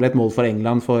 Han hadde vel et mål for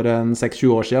England for 6-7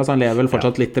 år siden, så han lever vel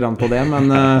fortsatt litt på det,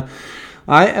 men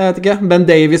nei, jeg vet ikke. Ben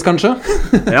Davies kanskje?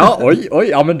 Ja, oi,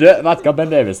 ja, men du vet hva, Ben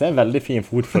Davies er en veldig fin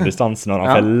fot for distansen når han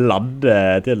får ladde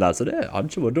til der, så det hadde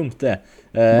ikke vært dumt det.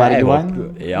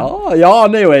 Ja,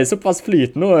 han er jo i såpass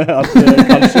flyt nå at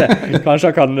kanskje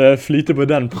han kan flyte på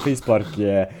den på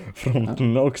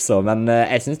frisparkfronten også, men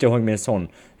jeg synes jo Heung-min Son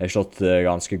har slått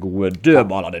ganske gode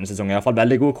dødballer denne sesongen, i hvert fall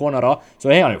veldig gode cornerer, så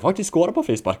har han jo faktisk skåret på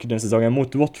frispark denne sesongen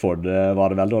mot Watford,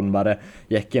 var det vel da han bare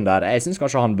gikk inn der. Jeg synes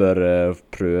kanskje han bør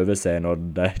prøve seg når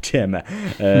det kommer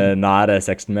nære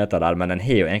 16 meter der, men den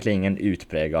har jo egentlig ingen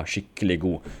utpreget skikkelig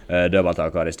god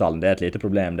dødballtaker i stallen. Det er et lite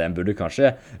problem, det en burde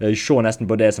kanskje se nesten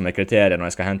på det som er kriteriet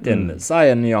når jeg skal hente inn si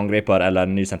en ny angriper eller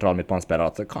en ny sentral midtbanespiller,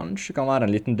 at det kanskje kan være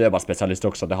en liten dødballspesialist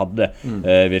også. Det hadde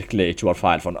virkelig ikke vært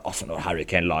feil, for altså når Harry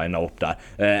Kane liner opp der,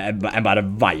 jeg bare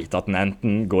vet at den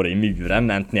enten går i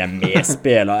muren, enten jeg er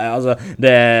medspiller, altså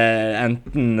det er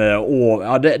enten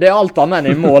det er alt annet enn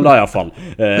i mål da i hvert fall,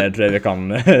 tror jeg vi kan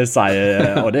si,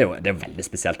 og det er jo veldig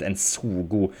spesielt. En så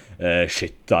god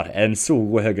skytter, en så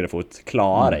god høyrefot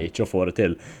klarer ikke å få det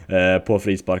til på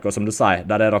frispark, og som du sier,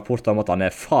 der er rapporter om at han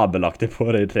er fabelaktig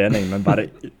på det i trening, men bare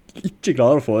ikke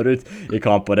klarer å få det ut i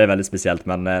kamp, og det er veldig spesielt,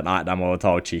 men nei, de må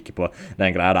ta og kikke på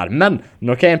den greia der. Men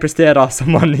når Kane presterer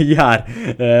som han gjør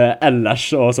ellers,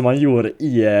 og som han gjorde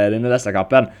i denne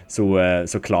Leicester-kampen,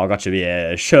 så klager ikke vi,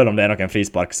 selv om det er noen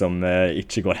frispark som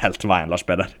ikke går helt veien, Lars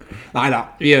Peder. Neida,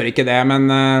 vi gjør ikke det,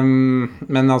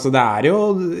 men altså det er jo,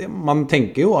 man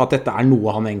tenker jo at dette er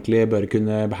noe han egentlig bør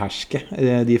kunne beherske,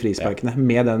 de frisparkene,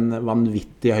 med den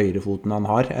vanvittige høyrefoten han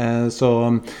har,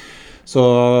 så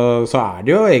er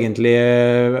det jo egentlig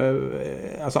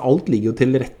altså alt ligger jo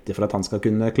til rette for at han skal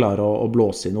kunne klare å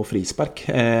blåse i noe frispark,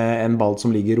 en ball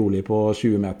som ligger rolig på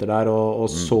 20 meter der, og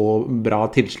så bra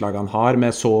tilslag han har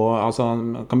med altså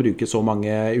han kan bruke så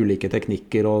mange ulike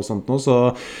teknikker og sånt nå,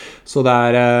 så det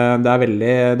er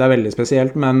veldig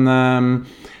spesielt, men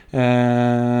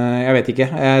jeg vet ikke,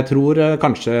 jeg tror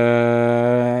kanskje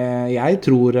jeg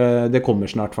tror det kommer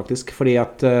snart faktisk, fordi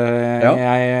at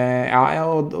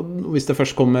og hvis det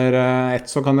først kommer ett,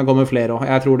 så kan det komme flere også.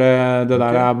 Jeg tror det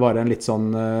der bare en litt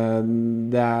sånn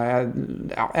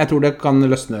jeg tror det kan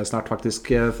løsne snart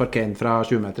faktisk for Kane fra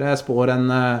 20 meter. Jeg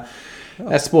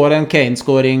spår en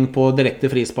Kane-scoring på direkte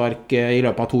frispark i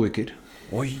løpet av 2 uker.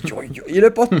 Oi, i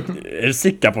løpet av... Er du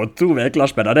sikker på 2 uker,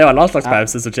 Lars Peder? Det var en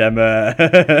landslagspause som kommer...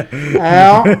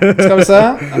 Ja, skal vi se.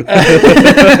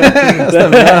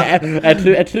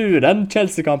 Jeg tror den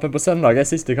Chelsea-kampen på søndag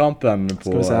siste kampen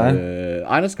på...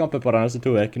 eneste kampen på de neste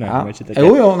 2 ukene. Ja.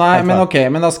 Jo, nei, men ok.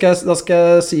 Men da skal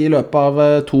jeg si i løpet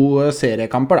av 2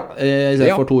 seriekamper da. I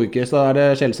stedet for 2 uker, så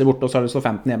det Chelsea borte, og så det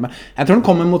Southampton hjemme. Jeg tror den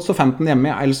kommer mot Southampton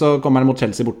hjemme, eller så kommer den mot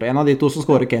Chelsea borte. En av de 2 som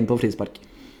skårer Kane på frispark.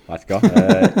 Vet du hva?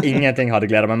 Ingenting hadde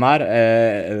gledet meg mer.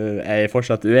 Jeg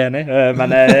fortsatt uenig,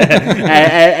 men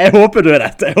jeg håper du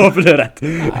rett. Jeg håper du rett.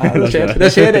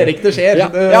 Det skjer, Erik. Det skjer.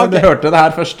 Du hørte det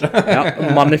her først.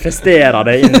 Manifesterer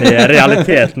det inn i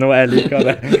realitet nå. Jeg liker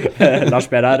det. Lars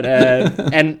Peder.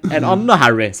 En annen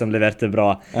Harry som leverte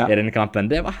bra i denne kampen,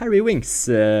 det var Harry Winks,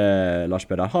 Lars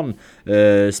Peder. Han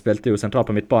spilte jo sentralt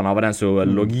på midtbanen. Han var den som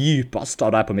lå djupest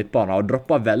av de på midtbanen, og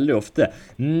droppet veldig ofte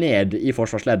ned i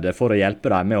forsvarsleddet for å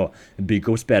hjelpe dem med å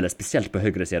bygge opp spillet, spesielt på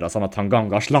høyre siden, sånn at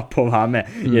Tanganga slapp å være med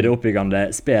i det oppbyggende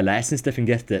spillet. Jeg synes det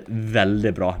fungerte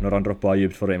veldig bra når han droppet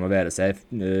djupt for å involvere seg.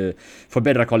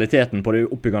 Forbedret kvaliteten på det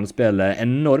oppbyggende spillet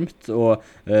enormt, og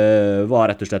var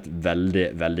rett og slett veldig,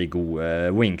 veldig god.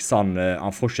 Winks, han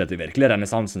fortsetter virkelig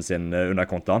renessansen sin under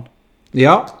kontaen.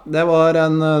 Ja, det var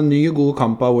en ny god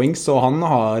kamp av Winks, og han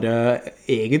har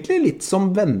egentlig litt som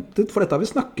ventet, for dette har vi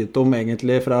snakket om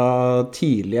egentlig fra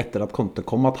tidlig etter at Conte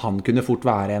kom, at han kunne fort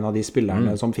være en av de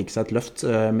spillerne som fikk seg et løft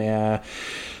med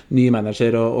ny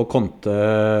manager og Conte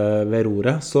ved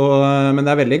roret. Men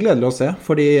det er veldig gledelig å se,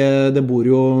 fordi det bor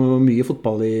jo mye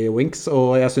fotball i Winks,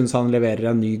 og jeg synes han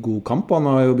leverer en ny god kamp.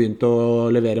 Han har jo begynt å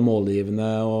levere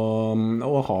målgivende,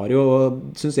 og har jo,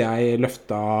 synes jeg,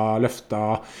 løfta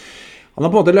han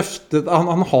har på en måte løftet,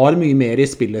 han har mye mer i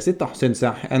spillet sitt da, synes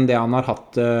jeg, enn det han har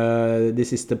hatt de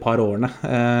siste par årene.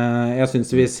 Jeg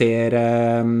synes vi ser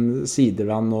sider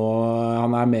ved han nå,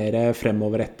 han er mer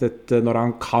fremoverrettet når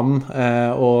han kan,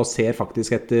 og ser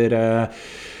faktisk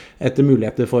etter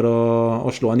muligheter for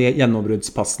å slå en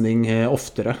gjennombruddspassning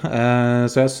oftere.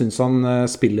 Så jeg synes han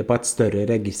spiller på et større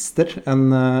register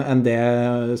enn det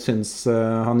jeg synes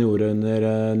han gjorde under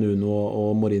Nuno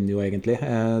og Mourinho egentlig.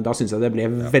 Da synes jeg det ble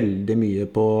veldig mye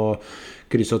på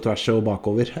kryss og tvers og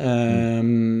bakover.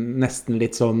 Nesten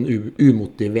litt sånn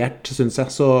umotivert, synes jeg.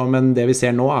 Men det vi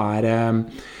ser nå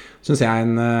synes jeg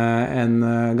en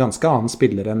ganske annen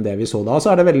spiller enn det vi så da. Og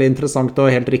så det veldig interessant og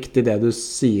helt riktig det du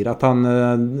sier, at han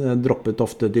droppet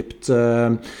ofte dypt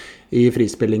i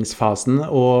frispillingsfasen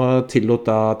og tillot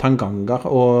da Tanganga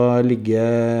å ligge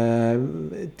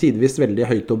tidvis veldig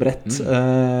høyt og bredt.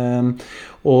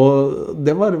 Og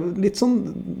det var litt sånn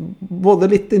både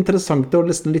litt interessant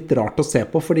og nesten litt rart å se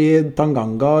på, fordi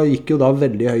Tanganga gikk jo da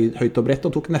veldig høyt og bredt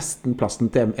og tok nesten plassen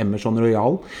til Emerson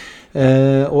Royal.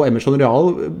 Og Emerson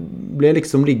Royal ble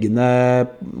liksom liggende,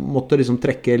 måtte liksom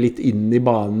trekke litt inn i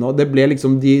banen, og det ble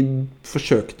liksom, de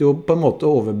forsøkte jo på en måte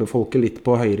å overbefolke litt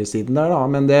på høyresiden der da,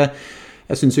 men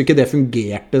jeg synes jo ikke det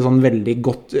fungerte sånn veldig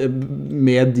godt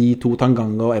med de 2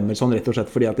 Tanganga og Emerson, rett og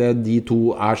slett fordi at de 2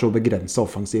 så begrenset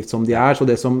offensivt som de så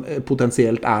det som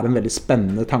potensielt en veldig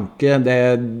spennende tanke,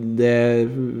 det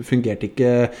fungerte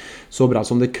ikke så bra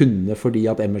som det kunne, fordi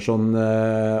at Emerson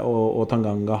og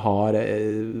Tanganga har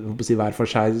hver for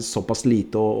seg såpass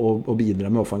lite å bidra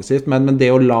med offensivt, men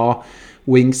det å la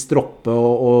Winks droppe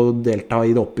og delta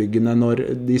i det oppbyggende når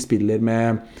de spiller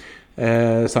med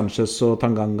Sanchez og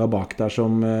Tanganga bak der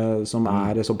som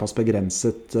såpass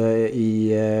begrenset i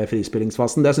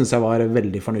frispillingsfasen, det synes jeg var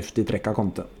veldig fornuftig trekk av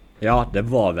Conte. Ja, det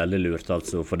var veldig lurt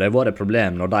altså, for det var et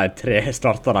problem når de 3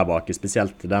 startet der bak,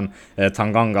 spesielt den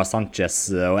Tanganga, Sanchez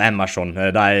og Emerson,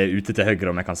 de ute til høyre,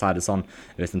 om jeg kan si det sånn,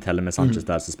 hvis en teller med Sanchez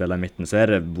der som spiller i midten, så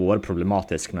det vært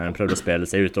problematisk når en prøvde å spille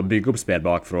seg ut og bygge opp spill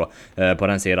bakfra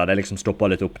på den siden. Det liksom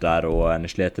stoppet litt opp der, og en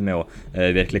sliter med å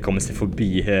virkelig komme seg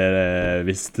forbi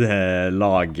hvis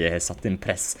laget har satt inn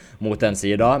press mot den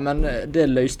siden, men det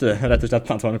løste rett og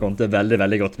slett Antonio Conte veldig,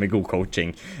 veldig godt med god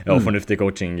coaching og fornuftig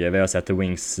coaching ved å sette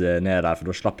Winks ned der, for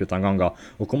da slapp jo Tanganga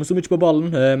å komme så mye på ballen,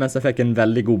 mens jeg fikk en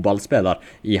veldig god ballspiller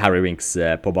i Harry Winks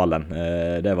på ballen.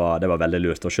 Det var veldig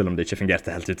lurt, og selv om det ikke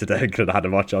fungerte helt ute til høyre der,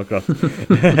 det var ikke akkurat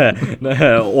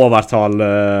overtall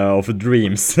of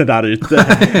dreams der ute,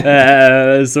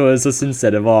 så synes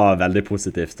jeg det var veldig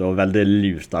positivt og veldig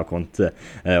lurt av Conte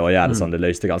å gjøre det sånn. Det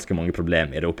løste ganske mange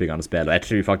problemer i det oppbyggende spillet, og jeg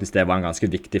tror faktisk det var en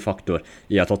ganske viktig faktor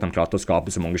i at Tottenham klarte å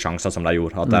skape så mange sjanser som de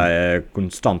gjorde, at de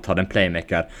konstant hadde en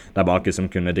playmaker der bak som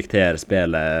kunne diktere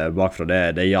spillet bakfra.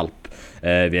 Det hjalp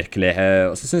virkelig.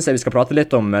 Og så synes jeg vi skal prate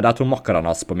litt om de to makkerne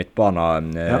hans på midtbanen,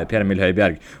 Per-Emil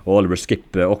Højbjerg og Oliver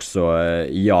Skipp også.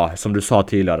 Ja, som du sa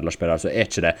tidligere, Lars Peder, så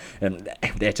ikke det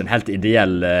er ikke en helt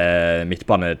ideell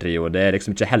midtbanetrio. Det er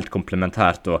liksom ikke helt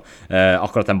komplementært, og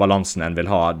akkurat den balansen en vil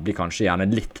ha blir kanskje gjerne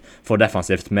litt for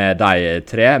defensivt med de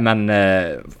tre, men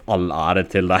all ære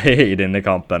til de i denne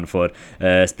kampen, for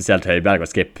spesielt Højbjerg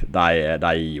og Skipp,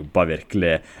 de jobber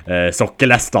virkelig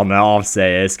sokkelestene av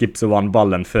seg. Skipp så vann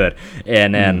ballen før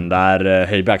 1-1, der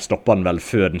Højbjerg stoppet den vel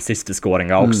før den siste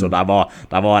skåringen også. Det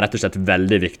var rett og slett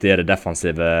veldig viktig det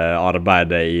defensive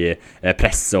arbeidet i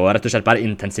press, og rett og slett bare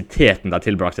intensiteten de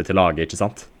tilbrakte til laget, ikke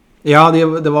sant? Ja,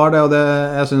 det var det, og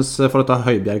jeg synes, for å ta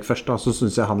Højbjerg først da, så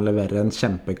synes jeg han leverer en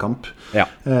kjempekamp. Ja.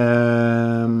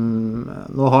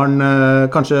 Nå har han,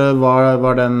 kanskje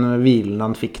var den hvilen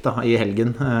han fikk da, i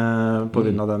helgen, på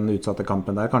grunn av den utsatte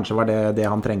kampen der, kanskje var det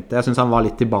han trengte. Jeg synes han var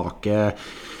litt tilbake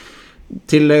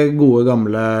til gode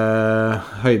gamle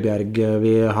Højbjerg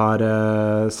vi har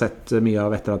sett mye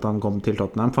av etter at han kom til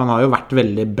Tottenham, for han har jo vært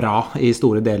veldig bra i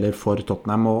store deler for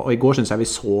Tottenham, og i går synes jeg vi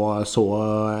så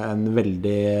en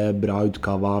veldig bra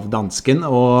utgave av dansken,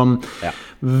 og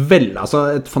altså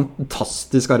et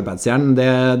fantastisk arbeidsjern, det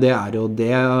er jo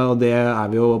det, og det er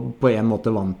vi jo på en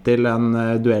måte vant til. En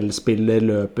duellspiller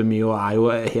løper mye og er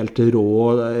jo helt rå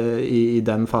i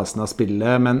den fasen av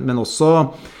spillet, men også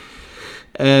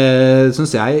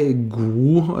synes jeg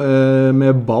god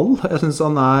med ball. Jeg synes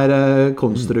han er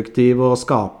konstruktiv og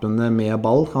skapende med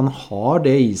ball. Han har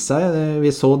det i seg.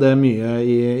 Vi så det mye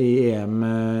i EM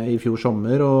i fjor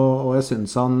sommer, og jeg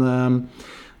synes han,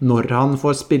 når han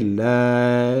får spille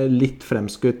litt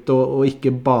fremskutt og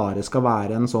ikke bare skal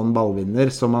være en sånn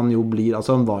ballvinner, som han jo blir,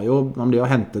 altså han blir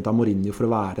jo hentet av Mourinho for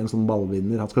å være en sånn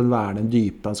ballvinner. Han skulle være den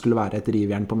dype, han skulle være et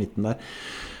rivjern på midten der.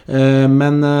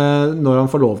 Men når han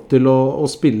får lov til å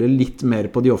spille litt mer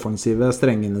på de offensive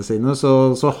strengene sine,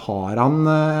 så har han,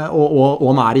 og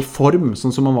han er i form,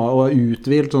 sånn som han var, og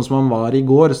uthvilt, sånn som han var i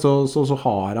går, så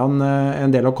har han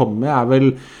en del å komme med. Er vel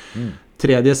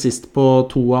tredje sist på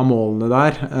 2 av målene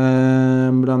der,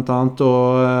 blant annet,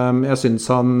 og jeg synes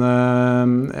han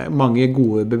mange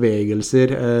gode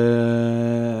bevegelser,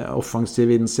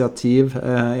 offensiv initiativ.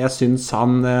 Jeg synes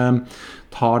han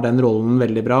tar den rollen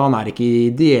veldig bra. Han er ikke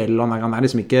ideell, han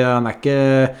er ikke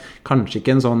kanskje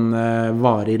ikke en sånn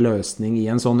varig løsning i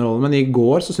en sånn rolle, men i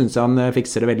går så synes jeg han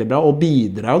fikser det veldig bra, og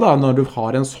bidrar jo da, når du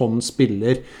har en sånn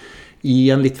spiller i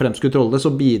en litt fremskutt rolle,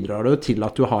 så bidrar det jo til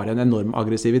at du har en enorm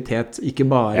aggressivitet, ikke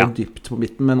bare dypt på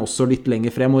midten, men også litt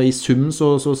lenger frem, og i sum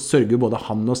så sørger både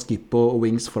han og Skipp og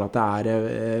Wings for at det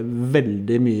er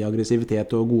veldig mye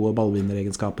aggressivitet og gode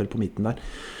ballvinneregenskaper på midten der.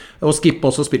 Og Skipp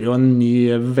også spiller jo en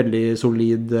ny, veldig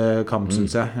solid kamp,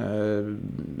 synes jeg.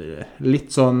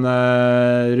 Litt sånn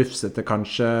rufsete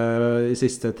kanskje i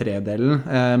siste tredelen,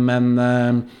 men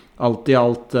alt i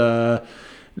alt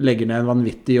legger ned en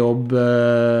vanvittig jobb,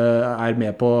 er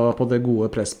med på det gode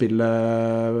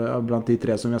presspillet blant de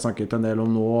tre som vi har snakket en del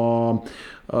om nå.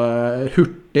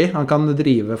 Hurtig, han kan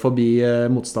drive forbi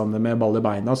motstander med ball i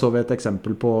beina, så vi et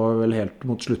eksempel på vel helt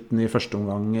mot slutten i første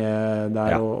omgang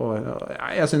der, og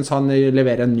jeg synes han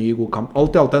leverer en ny god kamp.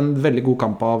 Alt i alt en veldig god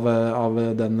kamp av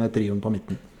den trioen på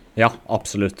midten. Ja,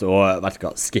 absolutt, og vet du hva,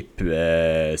 Skipp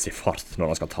sin fart når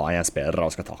han skal ta igjen spillere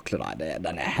og skal takle der,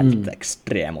 den er helt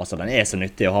ekstrem, altså. Den er så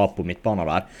nyttig å ha på midtbanen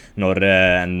der, når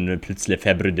en plutselig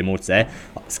får brudd imot seg.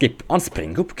 Skipp, han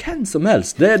springer opp hvem som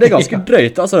helst, det er ganske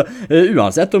drøyt, altså,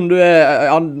 uansett om du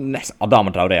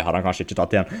Adama Traoré har han kanskje ikke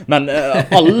tatt igjen, men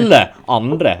alle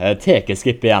andre teker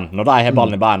Skipp igjen, når de har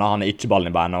ballen i beina, han er ikke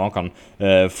ballen i beina, og han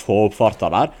kan få opp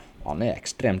farta der. Han er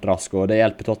ekstremt rask, og det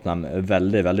hjelper Tottenham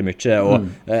veldig, veldig mye, og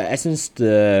jeg synes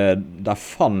de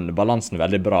fant balansen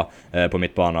veldig bra på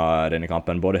midtbanen denne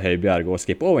kampen, både Højbjerg og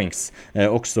Skipp og Wings,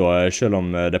 også selv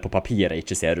om det på papiret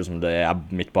ikke ser ut som det er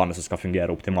midtbane som skal fungere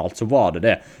optimalt, så var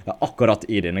det akkurat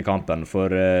i denne kampen,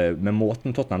 for med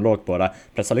måten Tottenham lå på det,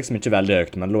 presset liksom ikke veldig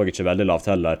høyt, men lå ikke veldig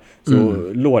lavt heller, så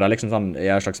lå det liksom sånn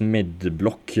i en slags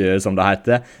midblokk, som det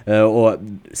heter, og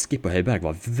Skipp og Højbjerg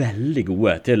var veldig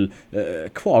gode til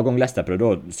hver gang gang Leicester prøvde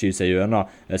å sy seg gjennom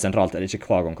sentralt, eller ikke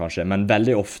hver gang kanskje, men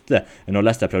veldig ofte når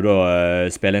Leicester prøvde å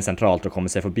spille inn sentralt og komme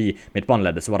seg forbi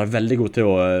midtbaneleddet, så var de veldig gode til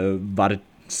å være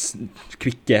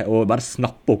kvikke og bare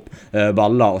snappe opp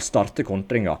baller og starte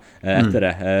kontringer etter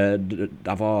det.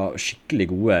 De var skikkelig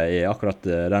gode i akkurat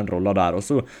den rollen der. Og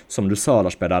så, som du sa,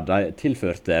 Lars Peder, de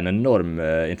tilførte en enorm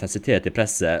intensitet i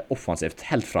presset offensivt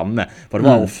helt framme. For det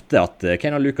var ofte at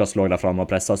Kane og Lucas lå der framme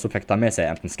og presset, så fikk de med seg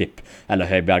enten Skip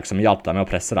eller Højbjerg, som hjalp dem med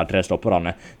å presse de 3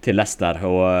 stopperne til Leicester.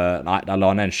 Og nei, de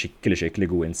la ned en skikkelig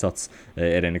god innsats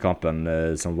i denne kampen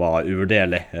som var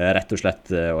uvurderlig, rett og slett.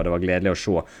 Og det var gledelig å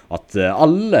se at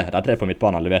alle de 3 på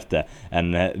midtbanen leverte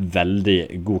en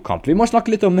veldig god kamp. Vi må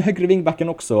snakke litt om høyre wingbacken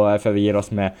også, før vi gir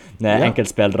oss med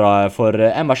enkeltspillere for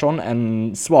Emerson. En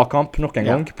svak kamp nok en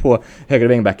gang på høyre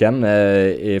wingbacken.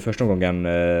 I første omgangen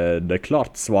det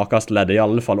klart svakeste leddet, i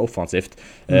alle fall offensivt,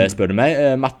 spør du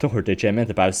meg. Matt Doherty kommer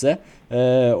inn til pause,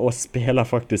 og spiller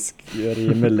faktisk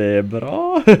rimelig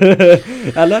bra.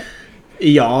 Eller?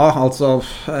 Ja, altså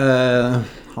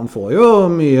han får jo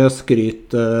mye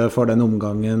skryt for den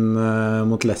omgangen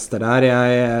mot Leicester der.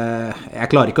 Jeg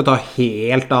klarer ikke å ta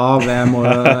helt av.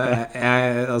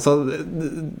 Altså,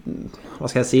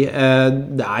 hva skal jeg si?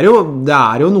 Det er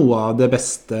jo noe av det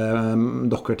beste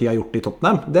Doherty har gjort i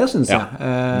Tottenham. Det synes jeg.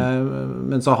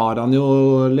 Men så har han jo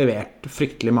levert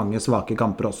fryktelig mange svake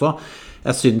kamper også.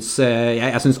 Jeg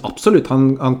synes absolutt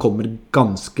han kommer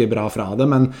ganske bra fra det,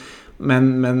 men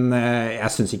jeg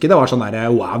synes ikke det var sånn der,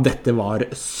 wow, dette var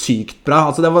sykt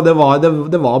bra. Altså det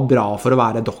var bra for å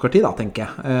være Doherty da, tenker jeg.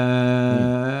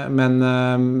 Men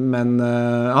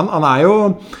han er jo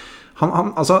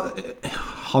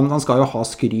han skal jo ha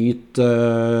skryt.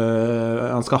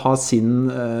 Han skal ha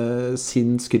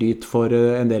sin skryt for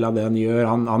en del av det han gjør.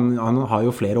 Han har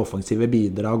jo flere offensive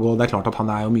bidrag, og det er klart at han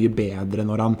er jo mye bedre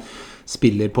når han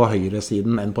spiller på høyre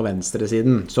siden enn på venstre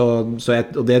siden. Og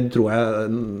det tror jeg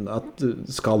at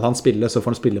skal han spille, så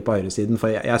får han spille på høyre siden,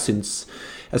 for jeg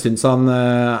synes han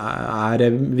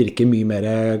virker mye mer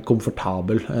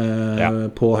komfortabel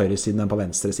på høyre siden enn på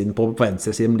venstre siden. På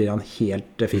venstre siden blir han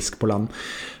helt fisk på land.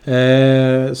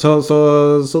 Så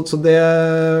det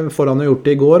får han jo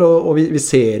gjort i går, og vi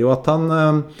ser jo at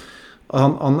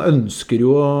han ønsker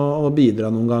jo å bidra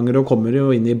noen ganger, og kommer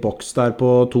jo inn i boks der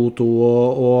på 2-2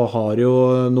 og har jo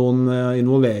noen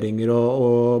involveringer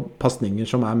og pasninger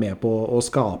som er med på å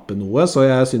skape noe, så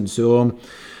jeg synes jo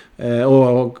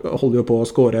og holder jo på å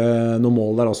skåre noen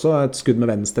mål der også, et skudd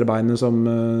med venstre beinet som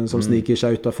sniker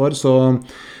seg utenfor,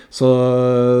 så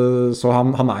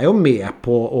han er jo med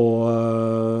på å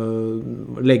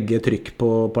legge trykk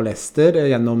på Leicester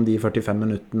gjennom de 45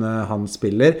 minuttene han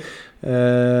spiller.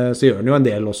 Så gjør han jo en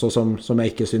del også som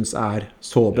jeg ikke synes er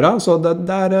så bra, så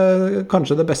det er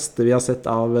kanskje det beste vi har sett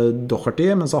av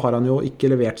Doherty, men så har han jo ikke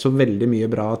levert så veldig mye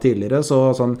bra tidligere,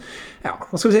 så sånn, ja,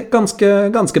 hva skal vi si,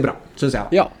 ganske bra, synes jeg.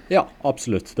 Ja,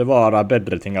 absolutt. Det var de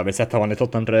bedre tingene vi sett av han i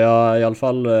Tottenham-trøya, i alle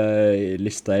fall.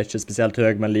 Lista er ikke spesielt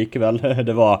høy, men likevel.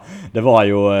 Det var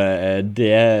jo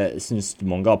det, synes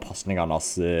mange av passningene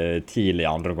hans tidlig i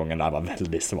andre gangen der var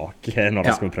veldig svake når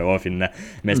han skulle prøve å finne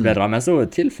med spillere, men så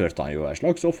tilførte han jo en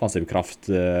slags offensiv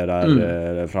kraft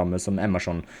der fremme som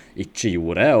Emerson ikke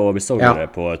gjorde, og vi så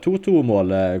det på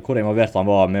 2-2-målet, hvor involvert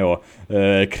han var med å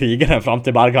krige den frem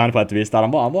til Bergheim på et vis, der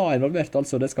han var involvert,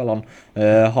 altså det skal han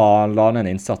ha. Han la ned en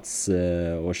innsats,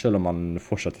 og selv om han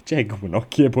fortsatt ikke er god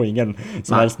nok på ingen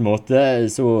som helst måte,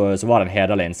 så var det en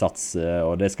hederlig innsats,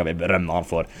 og det skal vi berømme han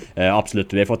for.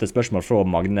 Absolutt. Vi har fått et spørsmål fra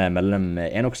Magne Mellem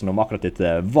Enoksen om akkurat dette.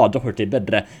 Var Doherty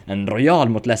bedre enn Royal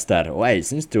mot Leicester? Og jeg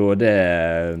synes jo det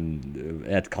er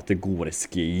et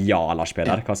kategorisk ja, Lars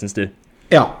Peder. Hva synes du?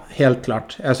 Ja, helt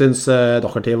klart. Jeg synes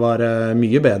Doherty var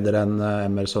mye bedre enn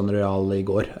Emerson Royal i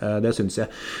går. Det synes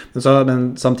jeg.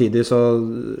 Men samtidig så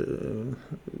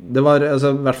det var,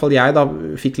 altså, i hvert fall jeg da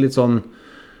fikk litt sånn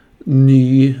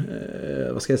ny,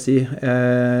 hva skal jeg si,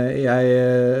 jeg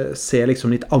ser liksom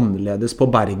litt annerledes på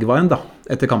Bergwijn da,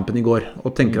 etter kampen i går,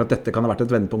 og tenker at dette kan ha vært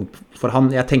et vendepunkt for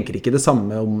han. Jeg tenker ikke det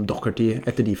samme om Doherty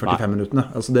etter de 45 minuttene.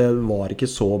 Altså det var ikke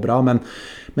så bra, men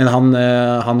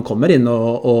han kommer inn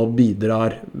og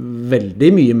bidrar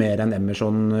veldig mye mer enn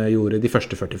Emerson gjorde de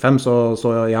første 45,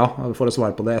 så ja, for å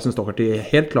svare på det, jeg synes Doherty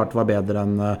helt klart var bedre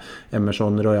enn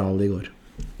Emerson Royal i går.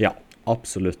 Ja.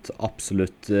 Absolutt.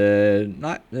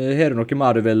 Nei, har du noe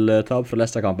mer du vil ta opp fra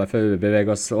Leicester-kampen før vi beveger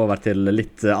oss over til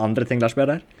litt andre ting, Lars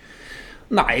Peder?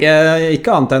 Nei,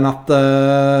 ikke annet enn at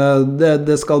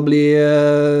det skal bli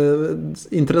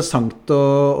interessant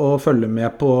å følge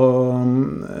med på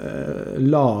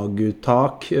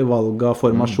laguttak, valg av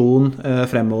formasjon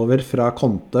fremover fra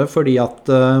Conte, fordi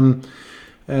at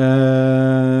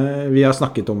Vi har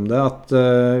snakket om det, at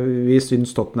vi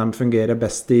synes Tottenham fungerer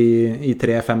best i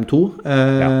 3-5-2.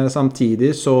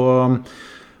 Samtidig så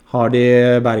har de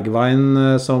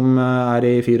Bergwijn som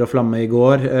i fyr og flamme i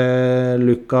går,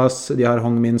 Lucas, de har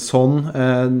Hong-Min Son.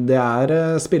 Det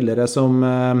spillere som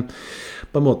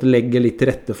på en måte legger litt til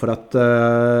rette for at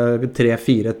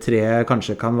 3-4-3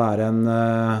 kanskje kan være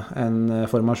en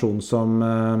formasjon som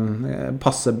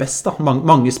passer best da.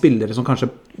 Mange spillere som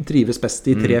kanskje trives best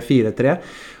i 3-4-3.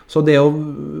 Så det å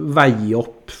veie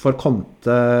opp for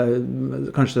Conte,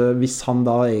 kanskje hvis han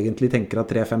da egentlig tenker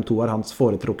at 3-5-2 hans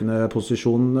foretrukne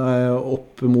posisjon,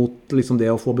 opp mot liksom det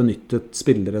å få benyttet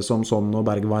spillere som Son og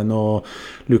Bergwijn og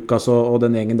Lucas og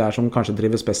den gjengen der som kanskje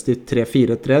trives best i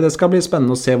 3-4-3. Det skal bli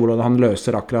spennende å se hvordan han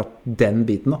løser akkurat den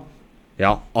biten da.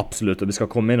 Ja, absolutt, og vi skal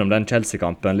komme innom den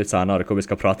Chelsea-kampen litt senere, hvor vi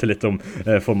skal prate litt om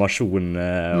formasjon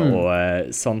og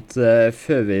sånt.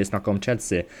 Før vi snakker om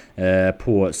Chelsea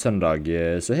på søndag,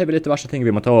 så har vi litt diverse ting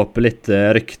vi må ta opp, litt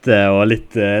rykte og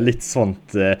litt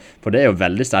sånt, for det jo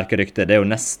veldig sterke rykte. Det jo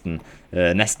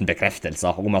nesten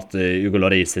bekreftelser om at Hugo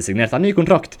Lloris har signert en ny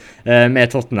kontrakt med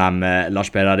Tottenham,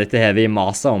 Lars Peder. Dette har vi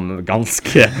maset om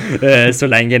ganske så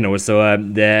lenge nå, så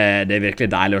det virkelig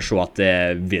deilig å se at det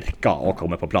virker å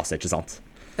komme på plass, ikke sant?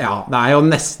 Ja, det jo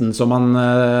nesten som man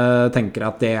tenker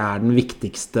at det den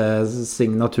viktigste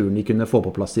signaturen de kunne få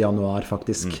på plass i januar,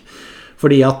 faktisk.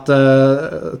 Fordi at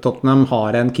Tottenham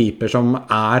har en keeper som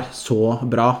så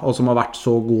bra, og som har vært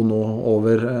så god nå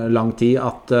over lang tid,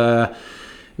 at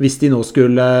hvis de nå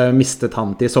skulle mistet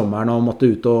han til sommeren og måtte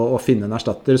ut og finne en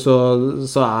erstatter, så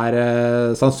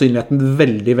sannsynligheten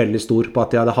veldig, veldig stor på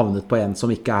at de hadde havnet på en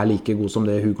som ikke like god som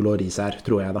det Hugo Lloris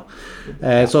tror jeg da.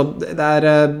 Så det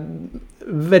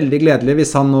veldig gledelig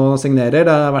hvis han nå signerer.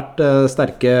 Det har vært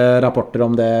sterke rapporter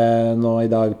om det nå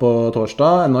i dag på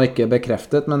torsdag. Ennå ikke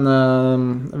bekreftet, men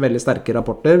veldig sterke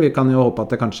rapporter. Vi kan jo håpe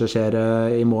at det kanskje skjer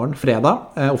i morgen,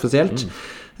 fredag, offisielt.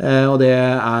 Og det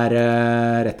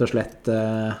rett og slett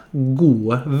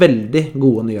veldig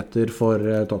gode nyheter for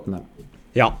Tottenham.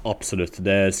 Ja, absolutt.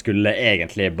 Det skulle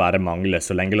egentlig bare mangle.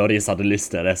 Så lenge Lloris hadde lyst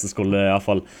til det, så skulle det i hvert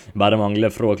fall bare mangle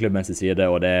fra klubbens side,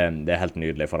 og det helt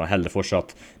nydelig, for han holder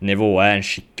fortsatt nivået. En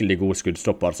skikkelig god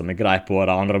skuddstopper som grei på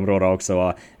de andre områdene også.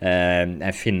 En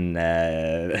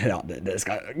ja, det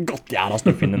skal godt gjøres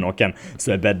å finne noen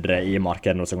som bedre i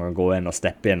markedet nå, som kan gå inn og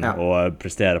steppe inn og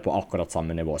prestere på akkurat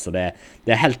samme nivå. Så det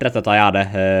helt rett at han gjør det.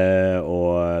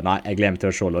 Og nei, jeg gleder meg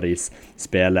til å se Lloris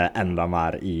spille enda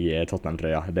mer i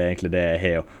Tottenham-trøya. Det egentlig det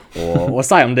og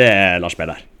si om det, Lars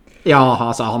Peder. Ja,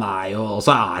 altså han jo, og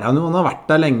så han jo, han har vært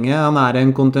der lenge, han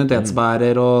en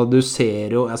kontinuitetsbærer, og du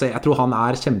ser jo, altså jeg tror han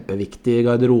kjempeviktig i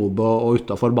garderobe og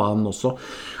utenfor banen også.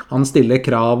 Han stiller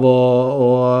krav,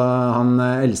 og han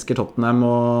elsker Tottenham,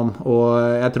 og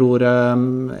jeg tror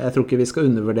ikke vi skal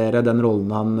undervurdere den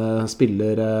rollen han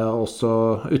spiller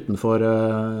også utenfor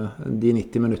de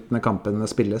 90 minuttene kampene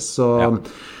spilles, så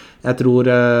jeg tror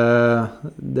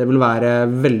det vil være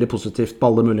veldig positivt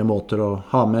på alle mulige måter å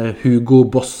ha med Hugo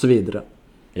Boss videre.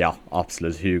 Ja,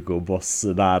 absolutt. Hugo Boss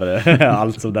der,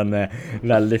 altså den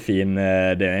veldig fin.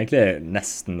 Det jo egentlig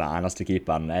nesten den eneste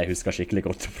keeperen jeg husker skikkelig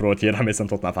godt fra tiden min som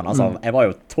Tottenham-fan. Altså, jeg var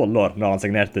jo 12 år når han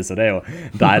signerte, så det jo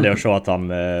deilig å se at han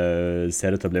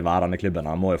ser ut til å bli værende i klubben.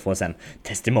 Han må jo få seg en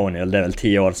testimonial, det vel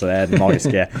 10 år, så den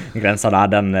magiske grensen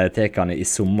der, den tar han i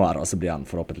sommer, og så blir han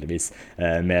forhåpentligvis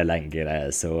med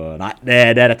lenger. Så nei,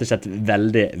 det rett og slett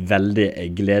veldig, veldig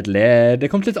gledelig.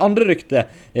 Det kom litt andre rykte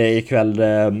i kveld,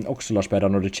 også Lars Peder,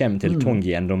 når det kommer til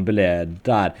Tanguy Ndombele.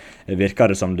 Der virker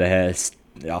det som det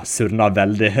surner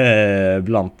veldig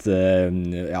blant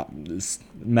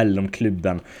mellom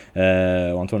klubben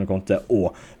og Antonio Conte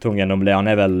og Tanguy Ndombele.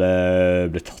 Han vel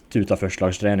blitt tatt ut av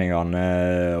førstelagstreningene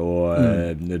og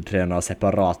trener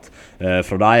separat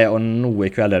fra deg, og nå i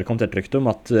kveld det kommet et rykte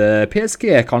om at PSG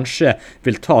kanskje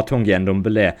vil ta Tanguy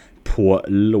Ndombele på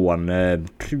lån.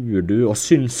 Tror du og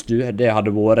syns du det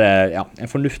hadde vært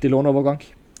en fornuftig låneovergang?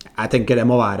 Jeg tenker det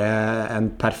må være en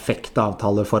perfekt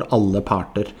avtale for alle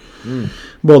parter.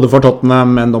 Både for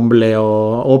Tottenham, Ndombele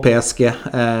og PSG.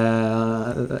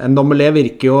 Ndombele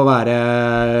virker jo å være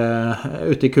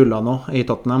ute i kulda nå i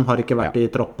Tottenham. Har ikke vært i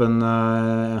troppen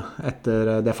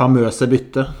etter det famøse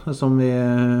byttet, som vi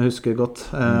husker godt.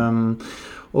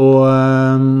 Og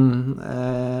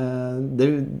det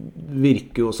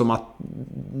virker jo som at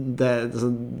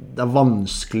det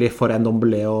vanskelig for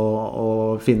Ndombele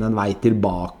å finne en vei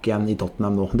tilbake igjen i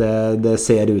Tottenham nå. Det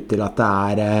ser ut til at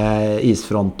det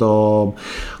isfront, og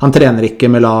han trener ikke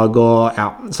med lag,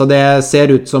 så det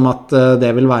ser ut som at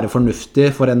det vil være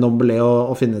fornuftig for Ndombele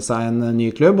å finne seg en ny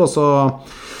klubb. Og så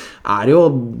det jo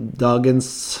dagens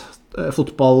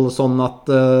fotball sånn at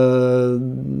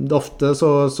det ofte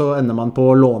så ender man på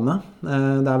å låne.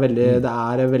 Det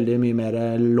er veldig mye mer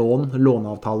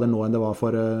låneavtaler nå enn det var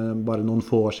for bare noen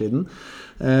få år siden.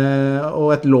 Og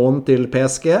et lån til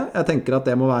PSG, jeg tenker at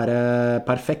det må være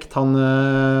perfekt. Han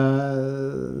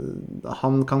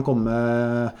kan komme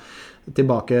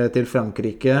tilbake til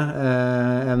Frankrike,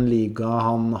 en liga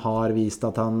han har vist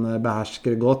at han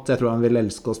behersker godt. Jeg tror han vil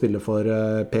elske å spille for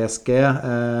PSG.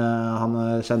 Han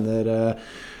kjenner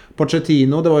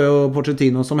Pochettino. Det var jo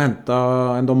Pochettino som hentet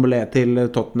en Ndombele til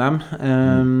Tottenham.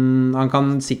 Han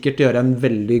kan sikkert gjøre en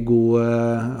veldig god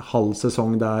halv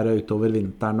sesong der utover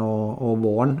vinteren og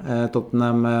våren.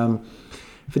 Tottenham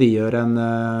frigjør en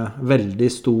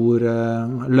veldig stor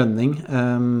lønning.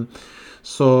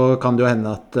 Så kan det jo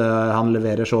hende at han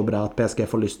leverer så bra at PSG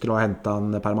får lyst til å hente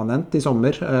han permanent i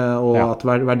sommer, og at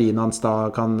verdien hans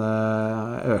da kan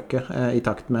øke i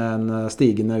takt med en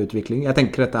stigende utvikling. Jeg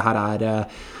tenker dette her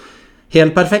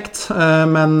helt perfekt,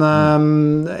 men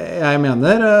jeg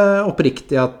mener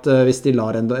oppriktig at hvis de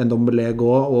lar en Ndombele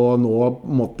gå, og nå på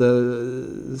en måte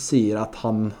sier at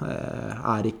han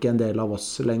ikke en del av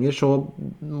oss lenger, så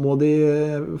må de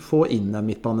få inn en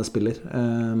midtbanespiller.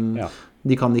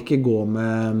 De kan ikke gå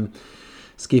med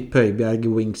Skip, Højbjerg,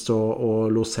 Winks og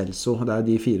Lo Celso. Det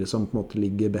de fire som på en måte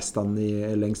ligger best an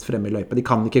lengst fremme i løypa. De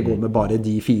kan ikke gå med bare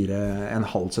de fire en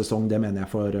halv sesong. Det mener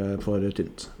jeg for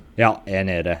tynt. Ja,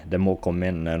 enig i det. Det må komme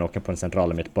inn noen på den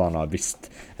sentrale midtbanen hvis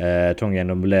Tongi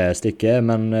Ndombele stikker,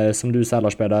 men som du sier,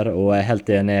 Lars Peder, og jeg helt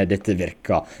enig, dette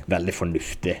virker veldig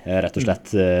fornuftig, rett og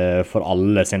slett for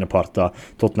alle sine parter.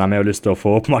 Tottenham har jo lyst til å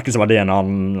få opp markedsverdien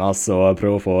altså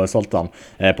prøve å få solgt han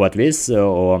på et vis,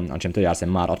 og han kommer til å gjøre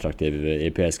seg mer attraktiv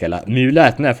i PSG, eller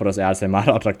mulighetene for å gjøre seg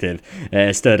mer attraktiv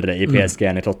større i PSG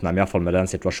enn i Tottenham, i hvert fall med den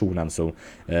situasjonen som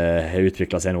har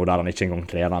utviklet seg nå, der han ikke engang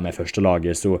trener med første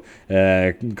laget, så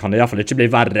kan det i hvert fall ikke bli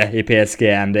verre i PSG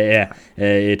enn det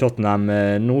i Tottenham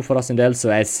nå for sin del,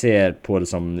 så jeg ser på det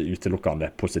som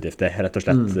utelukkende positivt. Det rett og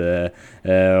slett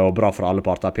og bra for alle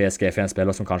parter. PSG for en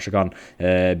spiller som kanskje kan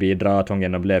bidra. Tongi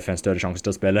Ndombele for en større sjanse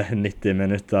til å spille 90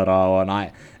 minutter, og nei,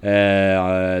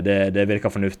 det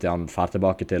virker fornuftig. Han fer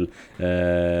tilbake til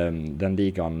den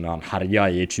ligaen han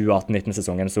herjet i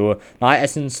 2018-19-sesongen, så nei, jeg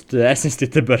synes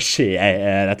dette bør skje,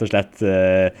 rett og slett,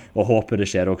 og håper det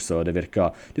skjer også. Det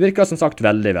virker som sagt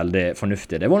veldig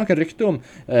fornuftig. Det var noen rykter om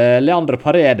Leandro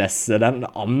Paredes den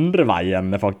andre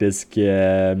veien, faktisk,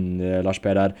 Lars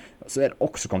Peder. Så det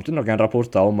også kommet til noen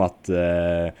rapporter om at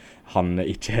han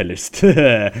ikke har lyst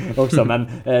også, men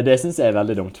det synes jeg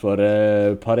veldig dumt, for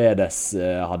Paredes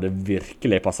hadde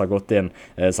virkelig passet godt inn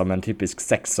som en typisk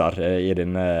sekser i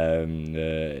denne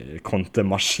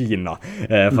kontemaskina,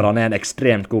 for han en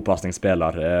ekstremt god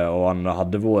passningsspiller, og han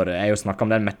hadde vært, jeg har jo snakket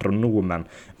om den metronomen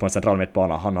på en sentral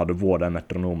midtbane, han hadde vært den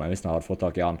metronomen hvis han hadde fått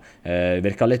tak i han.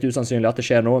 Virker litt usannsynlig at det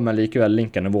skjer noe, men likevel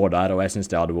linken var der, og jeg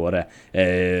synes det hadde vært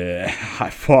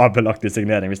fabelaktig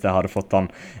signering hvis jeg hadde fått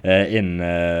han inn,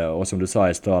 og som du sa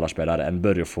i stad, Lars Peder, en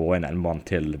bør jo få inn en mann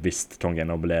til hvis Tongi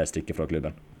Ndombele stikker fra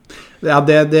klubben. Ja,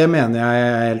 det mener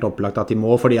jeg helt opplagt at de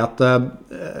må, fordi at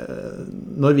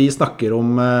når vi snakker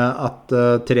om at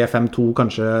 3-5-2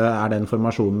 kanskje den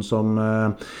formasjonen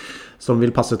som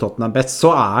vil passe Tottenham best,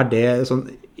 så det sånn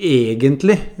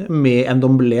egentlig med en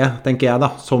Ndombele, tenker jeg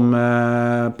da, som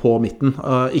på midten.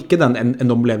 Ikke den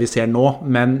Ndombele vi ser nå,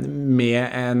 men med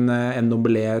en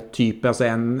Ndombele-type, altså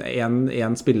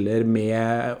en spiller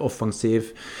med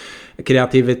offensiv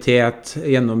kreativitet,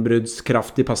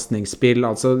 gjennombruddskraft i passningsspill,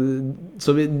 altså,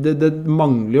 så det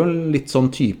mangler jo litt sånn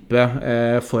type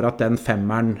for at den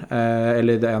femmeren,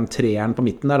 eller den treeren på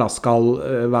midten der da, skal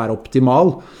være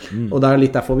optimal. Og det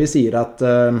litt derfor vi sier at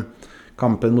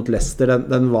kampen mot Leicester,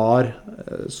 den var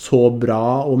så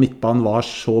bra, og midtbanen var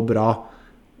så bra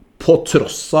på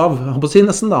tross av, jeg håper å si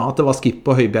nesten da, at det var Skip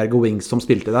og Højbjerg og Winks som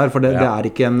spilte der, for det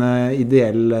ikke en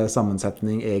ideell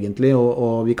sammensetning egentlig,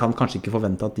 og vi kan kanskje ikke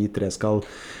forvente at de tre skal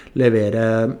levere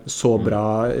så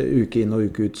bra uke inn og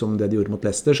uke ut som det de gjorde mot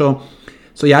Leicester,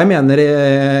 så jeg mener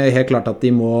helt klart at de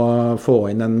må få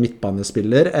inn en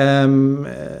midtbanespiller.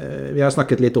 Vi har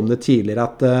snakket litt om det tidligere,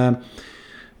 at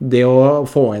det å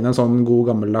få inn en sånn god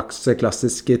gammeldags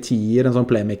klassisk tier, en sånn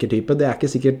playmaker-type, det ikke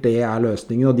sikkert det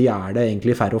løsningen, og de det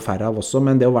egentlig færre og færre av også,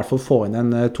 men det å I hvert fall få inn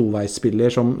en toveisspiller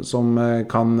som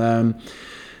kan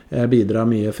bidra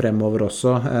mye fremover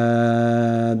også,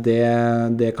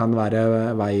 det kan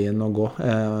være veien å gå,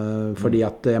 fordi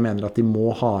at jeg mener at de må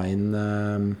ha inn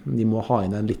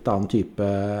en litt annen type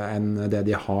enn det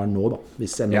de har nå da,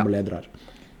 hvis en Ndombele drar.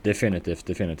 Definitivt.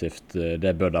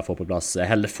 Det bør de få på plass. Jeg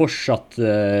holder fortsatt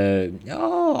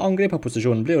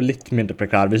angriperposisjonen blir jo litt mindre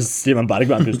prekær hvis Steven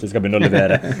Bergwijn plutselig skal begynne å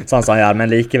levere sånn som han gjør,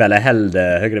 men likevel holder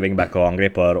høyre wingback og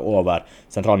angriper over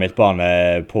sentral midtbane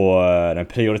på den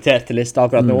prioriterte lista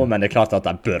akkurat nå, men det er klart at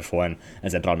de bør få en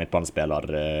sentral midtbanespiller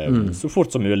så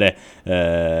fort som mulig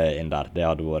inn der. Det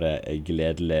hadde vært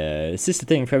gledelig. Siste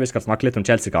ting før vi skal snakke litt om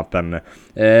Chelsea-kampen.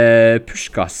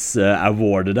 Puskás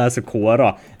Award, det som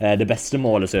kårer det beste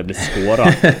målet som blir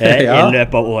skåret i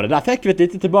løpet av året. Der fikk vi et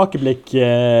lite tilbakeblikk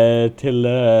til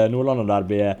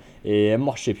Nordland-derbyet i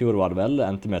mars i fjor var det vel,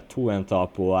 endte med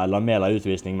 2-1-tap på Lamela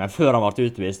utvisning, men før han ble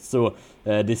utvist så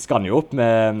diska han jo opp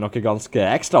med noe ganske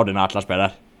ekstraordinært til å spille.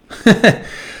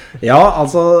 Ja,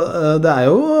 altså det er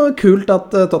jo kult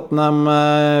at Tottenham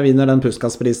vinner den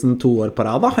Puskás-prisen 2 år på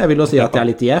rad da. Jeg vil jo si at det er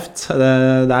litt gjevt.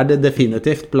 Det er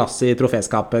definitivt plass i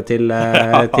troféskapet til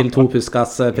 2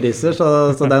 Puskás-priser,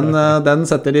 så den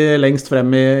setter de lengst frem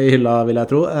i hylla, vil jeg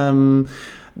tro.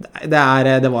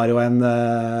 Det var jo en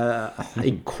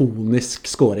ikonisk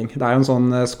scoring. Det er jo en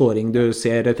sånn scoring du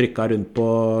ser trykka rundt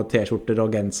på t-skjorter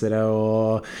og gensere,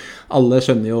 og alle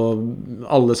skjønner jo,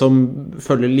 alle som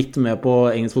følger litt med på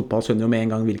engelsk fotball skjønner jo med en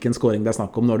gang hvilken scoring det er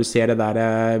snakk om når du ser det der,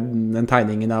 den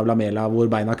tegningen av Lamela hvor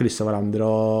beina krysser hverandre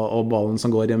og ballen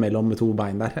som går mellom 2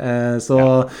 bein der.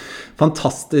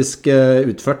 Fantastisk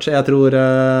utført. Jeg tror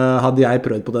hadde jeg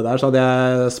prøvd på det der, så hadde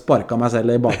jeg sparket meg selv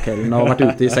i bakhellen og vært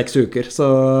ute i 6 uker. Så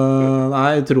det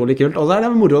er utrolig kult. Og så er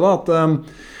det moro da at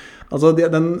altså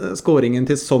den scoringen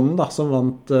til Son da, som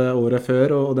vant året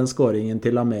før, og den scoringen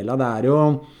til Lamela, det er jo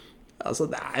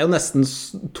nesten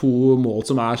 2 mål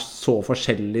som er så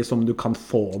forskjellige som du kan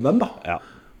få dem da. Ja.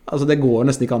 Altså det går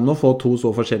nesten ikke an å få 2 så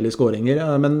forskjellige scoringer,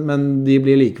 men de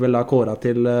blir likevel da kåret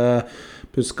til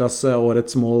Puskás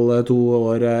årets mål 2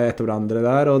 år etter hverandre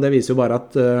der, og det viser jo bare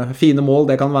at fine mål,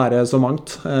 det kan være så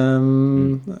mangt.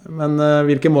 Men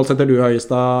hvilke mål setter du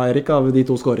høyest da, Erik, av de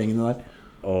 2 scoringene der?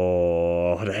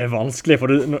 Det er vanskelig, for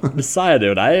du sier det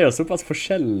jo, de er jo såpass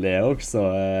forskjellige også,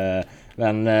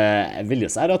 men jeg vil jo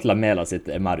si at Lamela sitt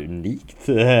er mer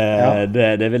unikt,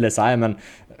 det vil jeg si, men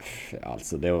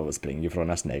altså det å springe fra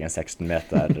nesten egen 16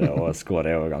 meter og score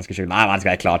er jo ganske skyld. Nei,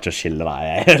 jeg klarer ikke å skille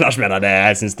deg, Lars Peder,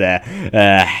 jeg synes det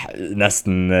er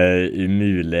nesten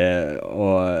umulig,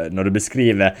 og når du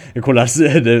beskriver hvordan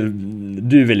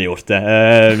du ville gjort det,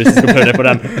 hvis du skal prøve det på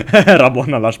den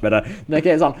Rabona, Lars Peder, det er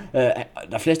ikke sånn,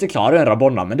 de fleste klarer jo en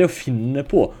Rabona, men det å finne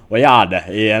på å gjøre det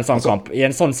i en sånn kamp, i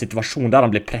en sånn situasjon der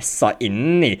han blir presset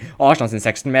inn i Arsenal sin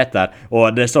 16 meter,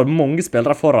 og det står mange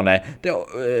spillere foran deg, det å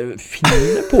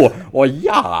finne på å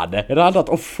gjøre det, i det hele tatt,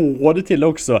 å få det til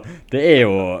også, det er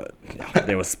jo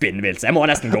spinnvilt, så jeg må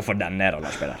nesten gå for den ned,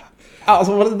 Lars Peder. Ja,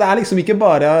 altså, det er liksom ikke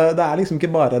bare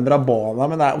en Rabona,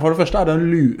 men for det første er det en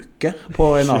luke på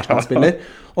en Arsenal-spiller,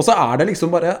 og så er det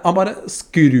liksom bare, han bare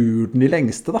skrur den i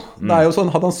lengste da. Det er jo sånn,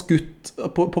 hadde han skutt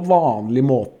på vanlig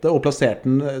måte og plassert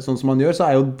den sånn som han gjør, så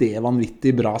er jo det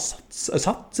vanvittig bra satt,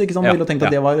 ikke sant? Jeg ville tenkt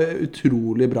at det var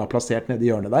utrolig bra plassert nede i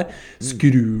hjørnet der.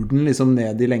 Skrur den liksom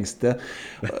ned i lengste.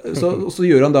 Så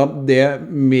gjør han da det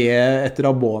med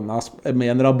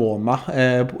en Rabona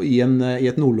i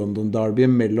et Nord-London-derby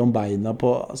mellom beina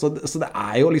på, så det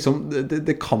er jo liksom,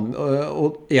 det kan,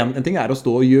 og en ting er å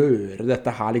stå og gjøre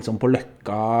dette her liksom på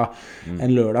Løkka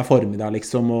en lørdag formiddag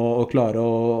liksom, og klare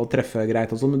å treffe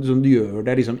greit og sånn, men du gjør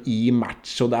det liksom i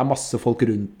match, og det er masse folk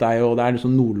rundt deg, og det er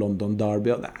liksom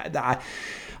Nord-London-derby, og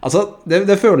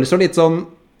det føles jo litt sånn,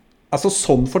 altså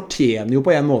sånn fortjener jo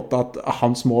på en måte at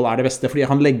hans mål er det beste, fordi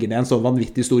han legger ned en sånn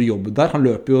vanvittig stor jobb der, han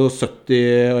løper jo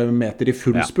 70 meter i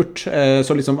full spurt,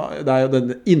 så liksom det er jo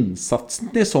den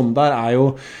innsatsen i sånn der er jo,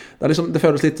 det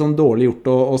føles litt sånn dårlig gjort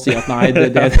å si at nei,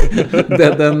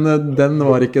 den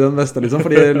var ikke den beste liksom,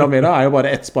 fordi Lamela er jo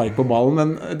bare ett spark på ballen,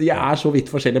 men de er så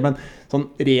vidt forskjellige, men sånn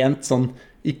rent sånn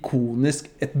ikonisk,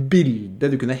 et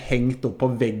bilde du kunne hengt opp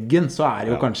på veggen, så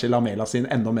er jo kanskje Lamela sin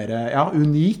enda mer,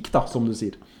 unik da, som du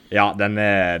sier. Ja, den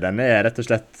er rett og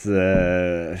slett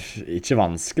ikke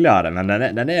vanskeligere, men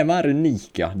den er mer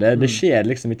unik, ja. Det skjer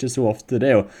liksom ikke så ofte. Det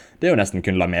er jo nesten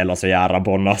kun Lamela som gjør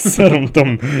Rabonnas rundt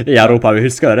om i Europa. Vi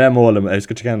husker det målet, jeg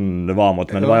husker ikke hvem det var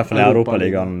mot, men det var i hvert fall i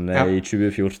Europaligaen i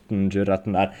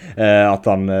 2014-2013 der, at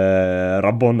han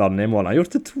Rabonna den i målet. Han har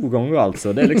gjort det 2 ganger, altså.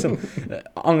 Det er liksom,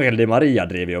 Angel Di Maria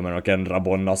driver jo med noen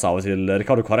Rabonnas av og til,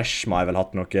 Ricardo Quaresma har vel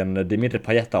hatt noen, Dimitri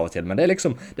Payet av og til, men det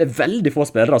er veldig få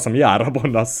spillere som gjør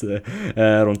Rabonnas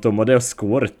rundt om, og det å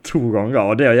score 2 ganger,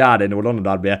 og det å gjøre det i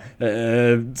Nord-London-derbyet,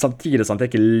 samtidig som han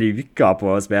tenker luka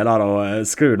på spillere og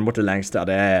skrur den bort til lengste,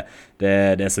 det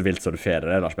er så vilt så du fer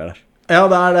det, Lars Peder. Ja,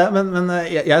 det det, men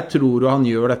jeg tror jo han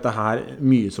gjør dette her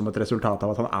mye som et resultat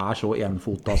av at han så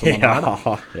enfota som han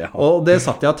da. Ja. Og det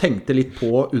satt jeg og tenkte litt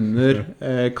på under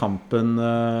kampen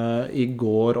i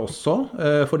går også,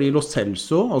 fordi Lo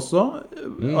Celso også,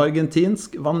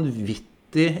 argentinsk,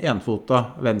 vanvittig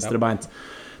enfota venstrebeint.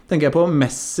 Tenker jeg på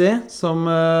Messi som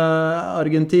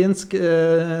argentinsk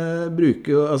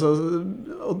bruker jo, altså,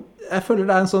 og jeg føler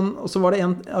det en sånn, og så var det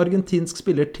en argentinsk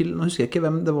spiller til, nå husker jeg ikke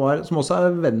hvem det var, som også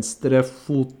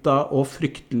venstrefota og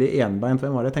fryktelig enbeint.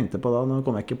 Hvem var det jeg tenkte på da? Nå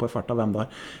kommer jeg ikke på i farta hvem det var.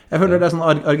 Jeg føler det sånn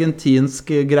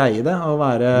argentinsk greie det, å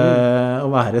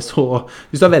være så,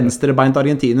 hvis du venstrebeint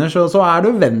argentiner, så du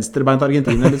venstrebeint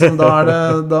argentiner, liksom. Da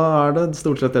det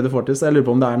stort sett det du får til. Så jeg lurer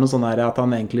på om det noe sånn her at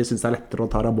han egentlig synes det lettere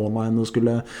å ta Rabona enn å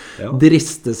skulle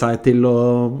driste seg til å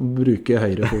bruke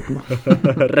høyrefoten.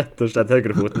 Rett og slett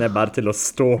høyrefoten bare til å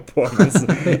stå på, mens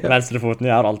venstrefoten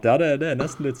gjør alt. Ja, det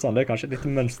nesten litt sånn. Det kanskje litt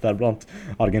mønster blant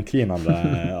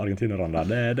argentinerne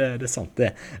der. Det sant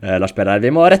det, Lars Peder. Vi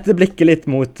må rette blikket litt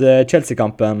mot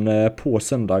Chelsea-kampen på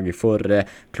søndag, for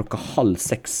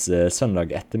 5:30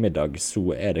 søndag ettermiddag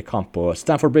så det kamp på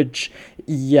Stamford Bridge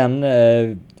igjen.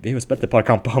 Vi har jo spilt et par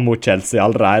kamper mot Chelsea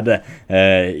allerede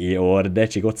i år. Det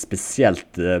ikke gått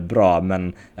spesielt bra, men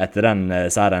etter den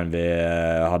seieren vi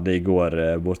hadde i går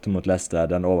borte mot Leicester,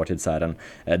 den overtidsseieren,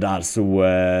 der så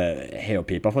har jo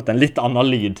pipa fått en litt annen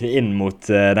lyd inn mot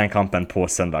den kampen på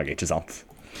søndag, ikke sant?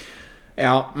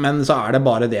 Ja, men så det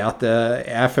bare det at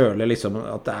jeg føler liksom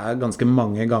at det ganske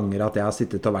mange ganger at jeg har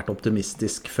sittet og vært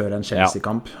optimistisk før en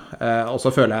Chelsea-kamp. Og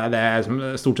så føler jeg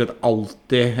det stort sett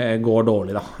alltid går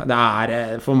dårlig da.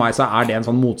 For meg så det en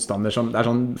sånn motstander som, det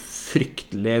sånn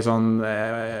fryktelig sånn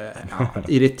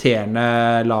irriterende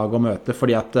lag å møte,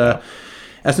 fordi at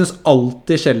jeg synes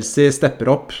alltid Chelsea stepper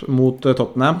opp mot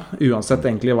Tottenham, uansett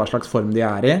egentlig hva slags form de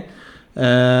i.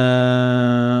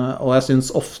 Og jeg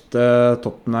synes ofte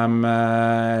Tottenham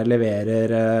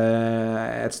leverer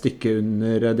et stykke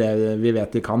under det vi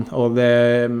vet de kan, og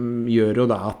det gjør jo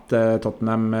da at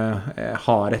Tottenham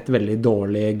har et veldig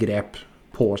dårlig grep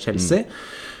på Chelsea.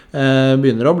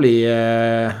 Begynner å bli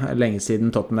lenge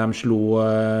siden Tottenham slo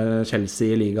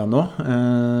Chelsea i ligaen nå,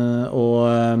 og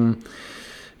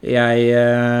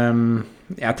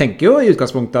jeg tenker jo i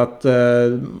utgangspunktet at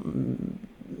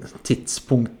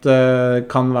tidspunktet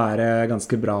kan være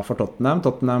ganske bra for Tottenham.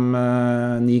 Tottenham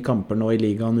 9 kamper nå i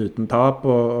ligaen uten tap,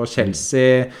 og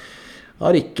Chelsea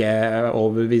har ikke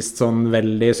overbevist sånn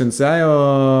veldig, synes jeg,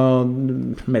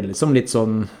 og melder som litt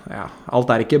sånn, ja,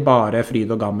 alt ikke bare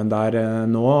fryd og gammen der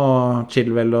nå, og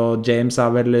Chilwell og James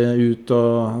vel ut,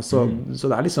 og så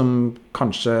det liksom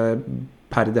kanskje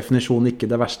per definisjon ikke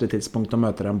det verste tidspunktet å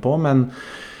møte dem på, men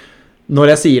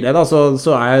når jeg sier det da,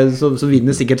 så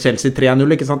vinner sikkert Chelsea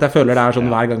 3-0, ikke sant? Jeg føler det sånn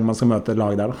hver gang man skal møte et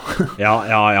lag der da.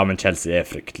 Ja, men Chelsea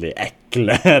fryktelig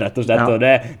ekle, rett og slett, og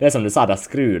det som du sa, de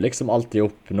skrur liksom alltid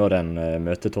opp når en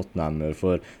møter Tottenham,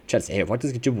 for Chelsea har jo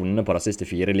faktisk ikke vunnet på de siste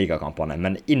 4 ligakampene,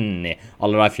 men inn i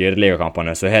alle de 4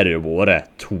 ligakampene så har det jo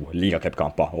vært 2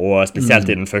 ligacupkamper, og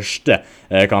spesielt i den første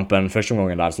kampen, første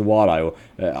omgangen der, så var det jo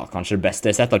kanskje det beste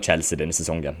jeg har sett av Chelsea denne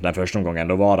sesongen. Den første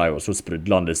omgangen, da var det jo så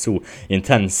sprudlende, så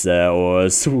intense og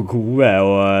så gode,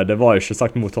 og det var jo ikke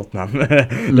sagt mot Tottenham.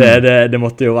 det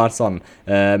måtte jo være sånn,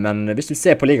 men hvis du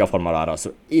ser på ligaformer der,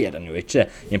 så den jo ikke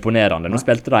imponerende. Nå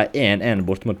spilte de 1-1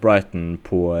 bort mot Brighton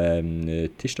på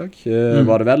tirsdag,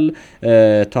 var det vel.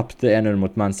 Tappte 1-0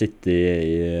 mot Man City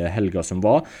i helga som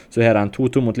var. Så her en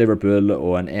 2-2 mot Liverpool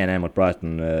og en 1-1 mot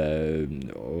Brighton,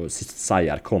 og siste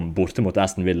seier kom borte mot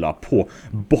Aston Villa på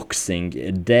Boxing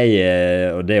Day,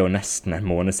 og det jo nesten en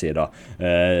måned siden,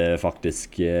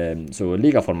 faktisk. Så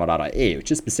ligaformer der jo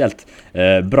ikke spesielt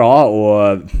bra,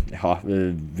 og ja,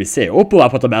 vi ser jo oppover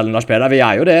på tabellen, Lars Peder, vi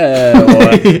jo det,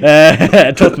 og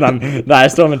Tottenham, de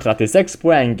står med 36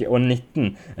 poeng og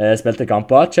 19 spilte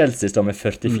kamper. Chelsea står med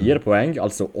 44 poeng,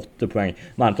 altså 8 poeng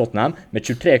mer enn Tottenham, med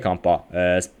 23 kamper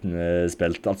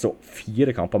spilt, altså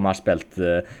 4 kamper mer spilt.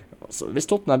 Så hvis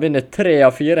Tottenham vinner 3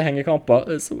 av 4 hengekamper,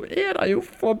 så det jo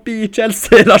forbi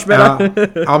Chelsea, Lars Peder.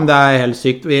 Ja, men det helt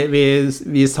sykt.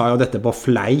 Vi sa jo dette på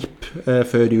fleip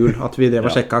før jul, at vi drev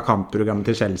og sjekket kampprogrammet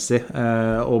til Chelsea,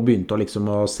 og begynte å liksom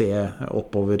å se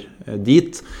oppover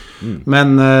dit.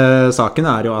 Men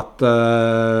saken jo at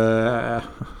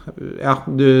ja,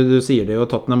 du sier det jo,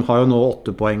 Tottenham har jo nå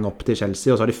 8 poeng opp til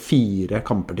Chelsea, og så har de 4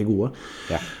 kamper til gode.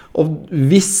 Og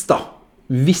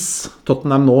hvis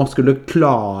Tottenham nå skulle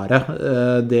klare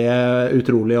det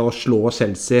utrolige å slå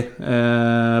Chelsea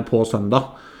på søndag,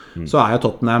 så jo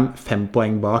Tottenham 5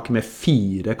 poeng bak med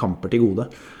 4 kamper til gode.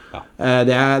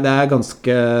 Det er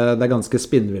ganske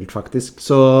spinnvilt faktisk.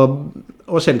 Så,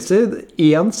 og Chelsea,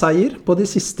 1 seier på de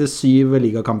siste 7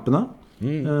 ligakampene.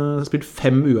 Spilt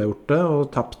 5 uavgjorte og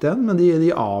tapt igjen, men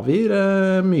de avgir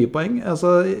mye poeng.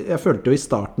 Altså, jeg følte jo i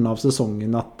starten av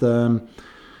sesongen at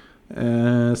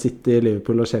City,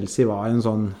 Liverpool og Chelsea var et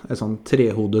sånn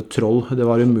trehodet troll. Det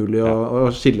var umulig å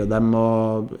skille dem,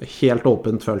 og helt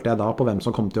åpent følte jeg da på hvem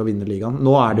som kom til å vinne ligaen.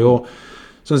 Nå det jo,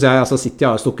 synes jeg, altså City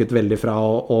har stukket veldig fra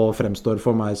og fremstår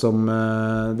for meg som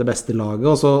det beste laget,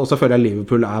 og så føler jeg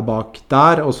Liverpool bak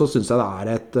der, og så synes jeg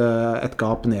det et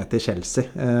gap ned til Chelsea.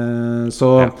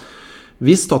 Så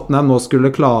hvis Tottenham nå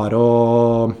skulle klare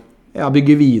å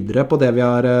bygge videre på det vi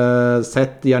har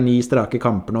sett, de har 9 strake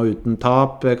kamper nå uten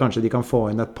tap, kanskje de kan få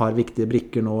inn et par viktige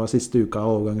brikker nå siste uka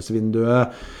av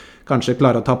overgangsvinduet, kanskje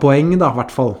klare å ta poeng da, i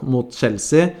hvert fall mot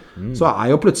Chelsea, så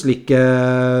jo plutselig ikke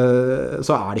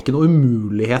så det ikke noe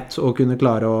umulighet å kunne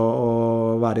klare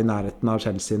å være i nærheten av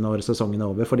Chelsea når sesongen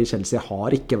over, fordi Chelsea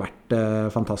har ikke vært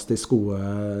fantastisk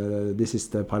gode de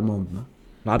siste par månedene.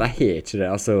 Nei, det ikke det.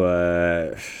 Altså,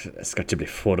 jeg skal ikke bli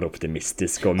for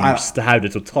optimistisk og miste hodet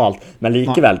totalt, men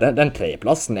likevel, den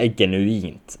tredjeplassen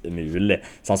genuint mulig,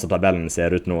 sånn som tabellen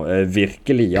ser ut nå.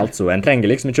 Virkelig, altså. En trenger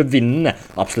liksom ikke å vinne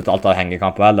absolutt alt av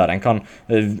hengekamper heller. En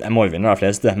må jo vinne de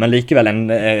fleste, men likevel en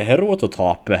har råd til å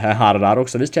tape her og der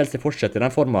også. Hvis Chelsea fortsetter i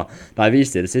den formen de har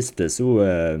vist i det siste, så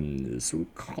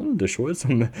kan det se ut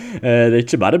som det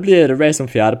ikke bare blir race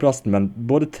om fjerdeplassen, men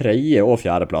både tredje- og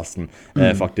fjerdeplassen,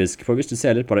 faktisk. For hvis du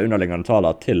ser litt på de underliggende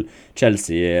talene til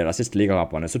Chelsea i de siste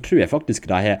ligakampene, så tror jeg faktisk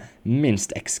de har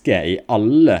minst XG i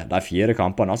alle de 4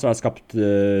 kampene. Altså de har skapt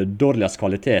dårligst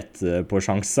kvalitet på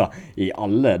sjanser i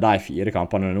alle de 4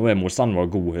 kampene. Nå motstanden var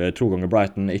god. 2 ganger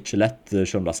Brighton, ikke lett,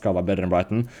 selv om de skal være bedre enn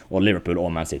Brighton, og Liverpool og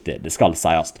Man City, det skal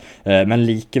sies. Men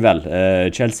likevel,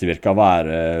 Chelsea virker å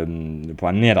være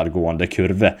på en nedadgående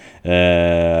kurve,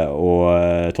 og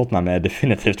Tottenham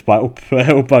definitivt på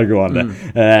en oppadgående.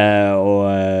 Og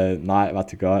nei,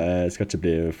 vet du hva, jeg skal ikke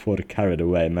bli for carried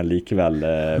away, men likevel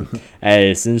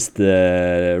jeg synes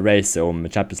racet om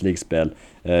Champions League-spill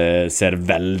ser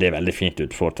veldig, veldig fint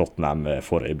ut for Tottenham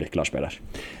for øyeblikk, Lars Peder.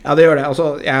 Ja, det gjør det. Altså,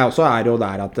 jeg også jo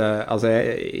der at altså,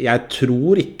 jeg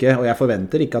tror ikke, og jeg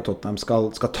forventer ikke at Tottenham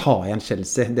skal ta igjen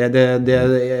Chelsea.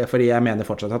 Fordi jeg mener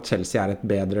fortsatt at Chelsea et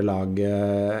bedre lag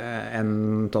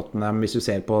enn Tottenham. Hvis du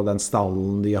ser på den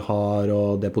stallen de har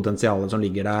og det potensialet som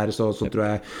ligger der, så tror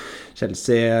jeg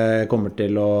Chelsea kommer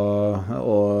til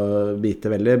å bite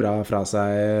veldig bra fra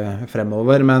seg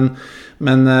fremover, men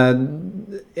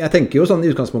jeg tenker jo sånn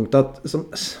i utgangspunktet at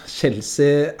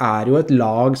Chelsea jo et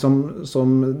lag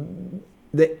som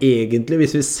det egentlig,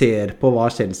 hvis vi ser på hva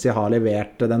Chelsea har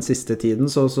levert den siste tiden,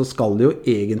 så skal det jo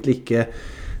egentlig ikke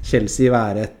Chelsea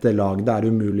være et lag det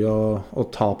umulig å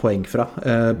ta poeng fra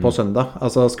på søndag.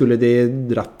 Altså skulle de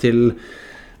dratt til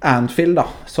Anfield da,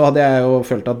 så hadde jeg jo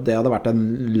følt at det hadde vært en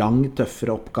langt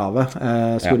tøffere oppgave.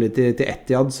 Skulle til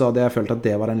Etihad, så hadde jeg følt at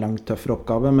det var en langt tøffere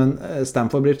oppgave, men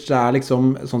Stamford Bridge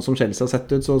liksom, sånn som Chelsea har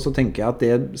sett ut, så tenker jeg at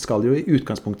det skal jo i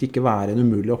utgangspunktet ikke være en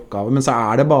umulig oppgave, men så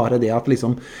det bare det at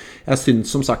liksom, jeg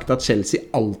synes som sagt at Chelsea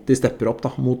alltid stepper opp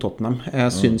da, mot Tottenham.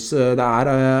 Jeg synes det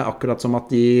akkurat som at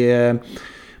de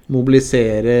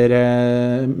mobiliserer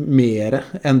mer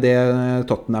enn det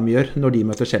Tottenham gjør når de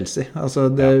møter Chelsea. Altså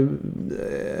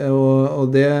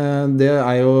og det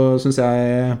jo, synes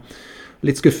jeg,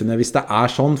 litt skuffende hvis det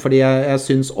sånn, fordi jeg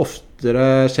synes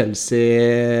oftere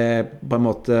Chelsea på en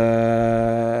måte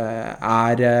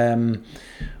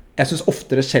jeg synes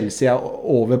oftere Chelsea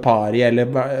over pari eller,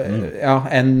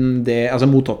 enn det, altså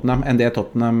mot Tottenham, enn det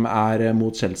Tottenham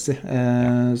mot Chelsea.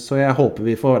 Så jeg håper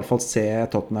vi får i hvert fall se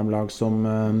Tottenham-lag som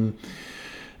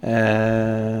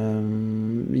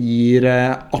gir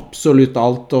absolutt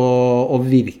alt og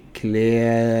virkelig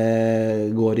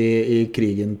går i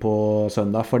krigen på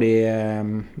søndag, fordi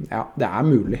det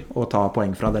mulig å ta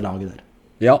poeng fra det laget der.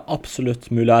 Ja, absolutt.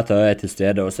 Muligheter til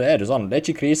stede, og så det sånn, det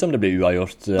ikke krise om det blir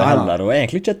uavgjort heller, og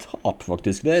egentlig ikke et tap,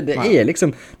 faktisk. Det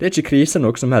liksom, det ikke krise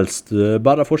noe som helst.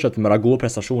 Bare fortsette med de gode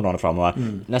prestasjonene fremover.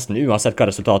 Nesten uansett hva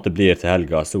resultatet blir til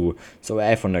helga, så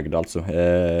jeg fornøyd, altså.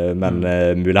 Men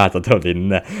muligheter til å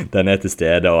vinne, den til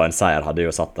stede, og en seier hadde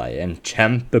jo satt deg i en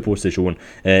kjempeposisjon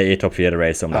i topp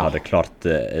 4-race om de hadde klart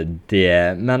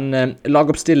det. Men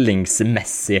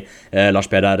lagoppstillingsmessig, Lars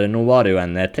Peder, nå var det jo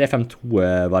en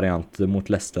 3-5-2-variant mot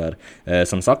Leicester.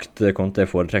 Som sagt, Conte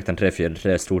foretrekk en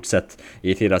 3-4-3 stort sett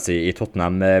i tida si i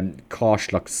Tottenham. Hva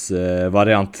slags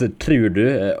variant tror du,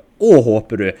 og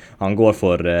håper du han går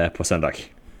for på søndag?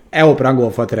 Jeg håper han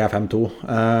går for 3-5-2,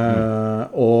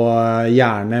 og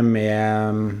gjerne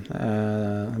med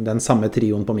den samme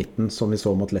trioen på midten som vi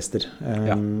så mot Leicester.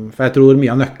 For jeg tror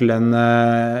mye av nøkkelen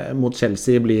mot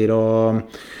Chelsea blir å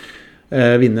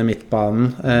vinne midtbanen,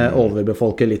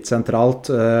 overbefolke litt sentralt,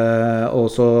 og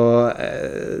så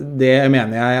det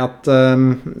mener jeg at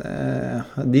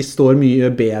de står mye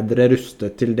bedre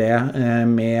rustet til det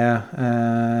med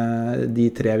de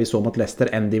tre vi så mot Leicester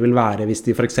enn de vil være hvis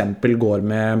de for eksempel går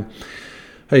med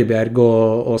Højbjerg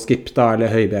og Skip da, eller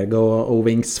Højbjerg og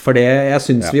Wings, for det jeg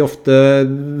synes vi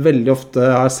veldig ofte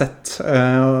har sett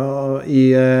i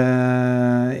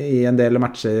en del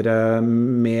matcher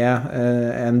med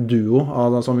en duo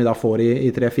som vi da får i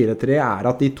 3-4-3,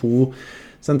 at de to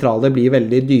sentrale blir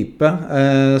veldig dype,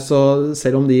 så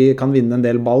selv om de kan vinne en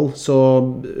del ball, så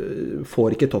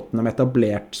får ikke Tottenham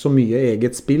etablert så mye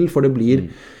eget spill, for det blir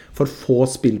for få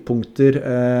spillpunkter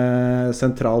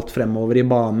sentralt fremover i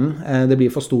banen. Det blir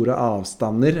for store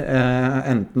avstander.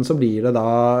 Enten så blir det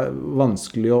da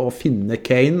vanskelig å finne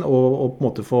Kane og på en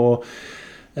måte få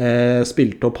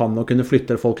spilt opp han og kunne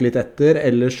flytte folk litt etter,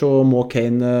 eller så må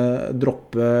Kane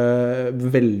droppe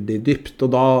veldig dypt,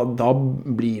 og da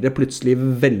blir det plutselig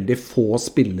veldig få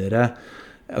spillere.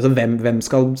 Altså, hvem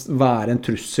skal være en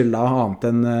trussel da,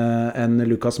 annet enn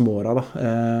Lucas Moura da?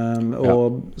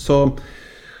 Så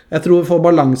jeg tror for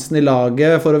balansen i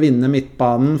laget, for å vinne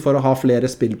midtbanen, for å ha flere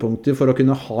spillpunkter, for å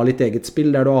kunne ha litt eget spill,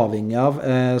 det du avhengig av,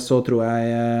 så tror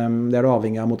jeg, det du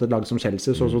avhengig av mot et lag som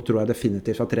Chelsea, så tror jeg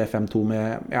definitivt at 3-5-2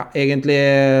 med, egentlig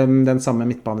den samme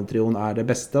midtbanetrioen det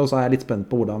beste, og så jeg litt spent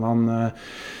på hvordan han,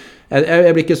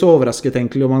 jeg blir ikke så overrasket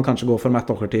egentlig om han kanskje går for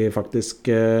Matt Doherty faktisk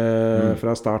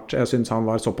fra start. Jeg synes han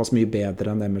var såpass mye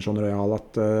bedre enn Emerson Royal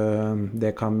at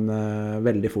det kan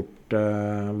veldig fort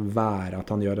være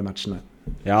at han gjør det matchen her.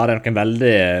 Ja, det noen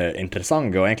veldig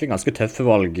interessante og egentlig ganske tøffe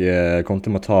valg Conte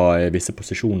må ta i visse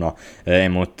posisjoner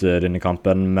mot denne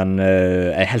kampen, men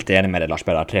jeg helt enig med deg, Lars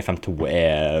Peder. 3-5-2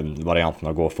 varianten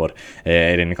å gå for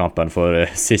i denne kampen, for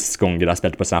sist gang de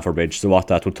spilte på Stamford Bridge så var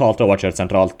det totalt overkjørt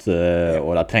sentralt,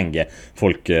 og de trenger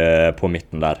folk på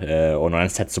midten der, og når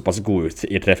den setter såpass god ut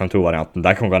i 3-5-2-varianten,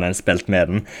 der kan den spilt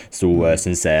med den, så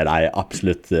synes jeg de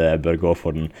absolutt bør gå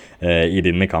for den i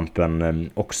denne kampen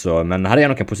også, men her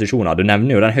noen posisjoner. Du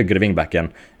nevner jo den høyre wingbacken,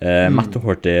 Matt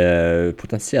Doherty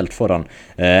potensielt foran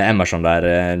Emerson der,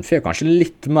 får kanskje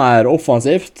litt mer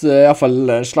offensivt, i hvert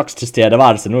fall en slags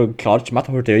tilstedeværelse. Nå klarer ikke Matt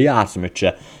Doherty å gjøre så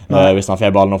mye hvis han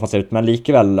får ballen offensivt, men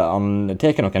likevel han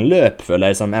tar noen løp,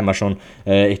 føler jeg, som Emerson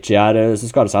ikke gjør. Så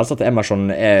skal det sies at Emerson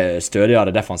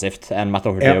stødigere defensivt enn Matt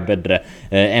Doherty, og bedre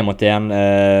 1-1,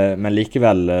 men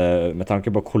likevel med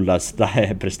tanke på hvordan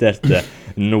de presterte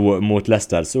nå mot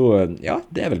Leicester, så ja,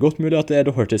 det vel godt mulig at det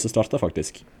Doherty som starter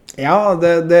faktisk. Ja,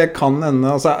 det kan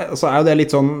ende. Så jo det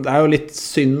litt sånn, det jo litt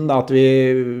synd da, at vi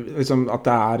liksom, at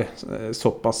det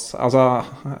såpass, altså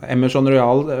Emerson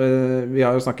Royal, vi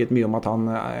har jo snakket mye om at han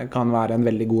kan være en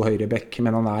veldig god høyreback,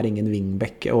 men han ingen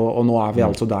wingback, og nå vi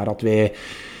altså der at vi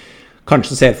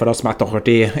kanskje ser for oss Matt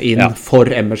Doherty inn for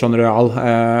Emerson Royal,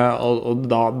 og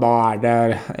da det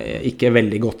ikke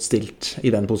veldig godt stilt i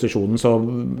den posisjonen, så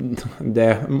det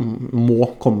må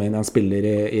komme inn en spiller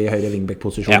i høyre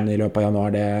wingback-posisjonen i løpet av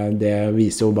januar, det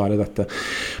viser jo bare dette.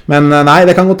 Men nei,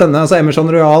 det kan godt hende. Altså,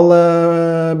 Emerson Royal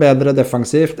bedre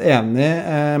defensivt, enig.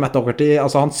 Matt Doherty,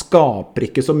 altså han skaper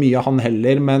ikke så mye han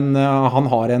heller, men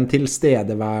han har en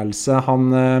tilstedeværelse,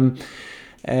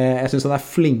 jeg synes han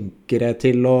flinkere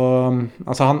til å,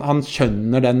 altså han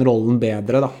skjønner den rollen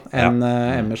bedre da, enn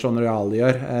Emerson Royal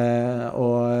gjør,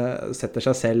 og setter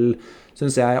seg selv,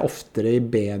 synes jeg, oftere i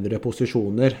bedre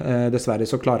posisjoner. Dessverre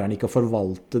så klarer han ikke å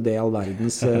forvalte det, all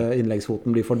verdens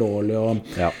innleggsfoten blir for dårlig, og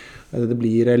det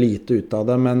blir lite ut av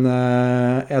det, men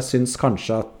jeg synes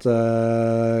kanskje at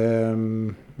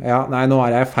nei, nå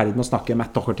jeg i ferd med å snakke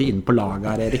Matt Doherty inn på laget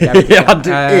her, Erik. Ja, du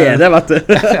det, vet du.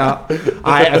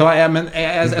 Nei, men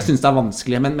jeg synes det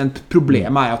vanskelig, men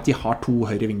problemet at de har to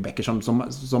høyre wingbacker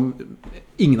som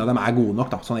ingen av dem gode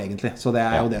nok, da, sånn egentlig. Så det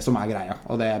jo det som greia.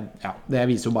 Og det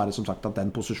viser jo bare, som sagt, at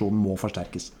den posisjonen må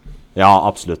forsterkes. Ja,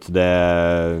 absolutt. Det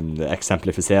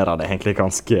eksemplifiserer det egentlig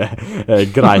ganske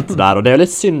greit der. Og det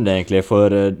litt synd egentlig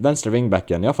for venstre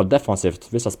wingbacken, i hvert fall defensivt,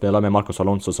 hvis jeg spiller med Marcos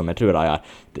Alonso, som jeg tror de der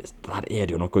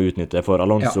det jo noe å utnytte for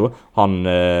Alonso. Han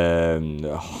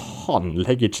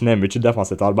legger ikke ned mye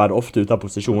defensivt arbeid, ofte ut av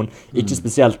posisjon, ikke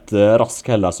spesielt rask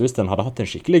heller, så hvis den hadde hatt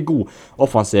en skikkelig god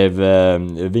offensiv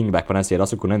wingback på den siden,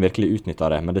 så kunne den virkelig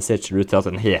utnytte det, men det ser ikke ut til at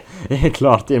den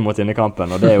klart inn mot denne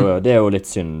kampen, og det er jo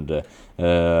litt synd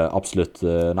Absolutt.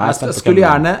 Nei, jeg skulle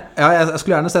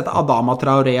gjerne sett Adama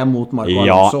Traoré mot Marco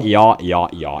Alonso. Ja.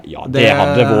 Det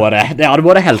hadde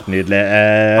vært helt nydelig.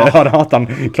 Hadde hatt han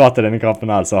klart til denne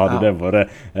kampen her, så hadde det vært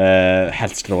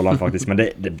helt strålende faktisk. Men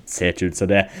det ser ikke ut så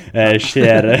det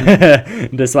skjer.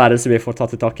 Dessverre så vi får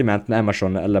tatt til takke med enten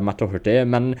Emerson eller Matt Doherty.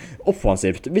 Men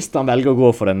offensivt, hvis han velger å gå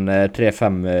for en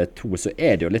 3-5-2, så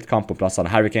er det jo litt kamp på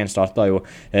plassene. Harry Kane startet jo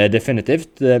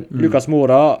definitivt. Lucas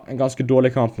Moura, en ganske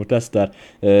dårlig kamp mot Leicester.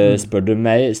 Spør du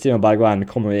meg. Steven Bergwijn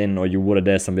kom jo inn og gjorde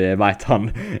det som vi vet han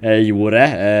gjorde.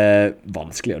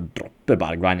 Vanskelig å droppe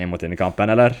Bergwijn inn mot denne kampen,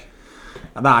 eller?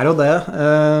 Ja, det jo det.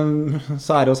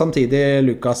 Så det jo samtidig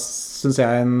Lucas, synes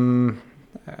jeg, en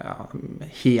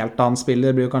helt annen spiller.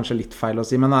 Det blir jo kanskje litt feil å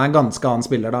si, men han en ganske annen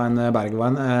spiller da enn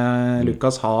Bergwijn.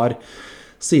 Lucas har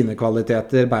sine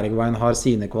kvaliteter, Bergwijn har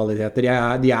sine kvaliteter.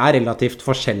 De relativt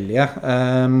forskjellige.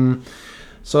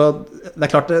 Så det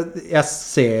klart, jeg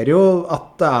ser jo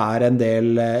at det en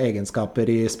del egenskaper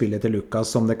i spillet til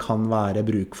Lucas som det kan være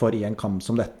bruk for i en kamp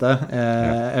som dette.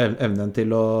 Evnen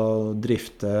til å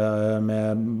drifte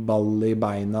med ball i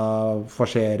beina,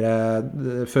 forsere,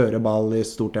 føre ball i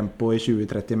stort tempo i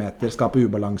 20-30 meter, skape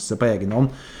ubalanse på egen hånd.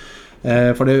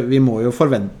 For vi må jo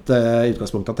forvente i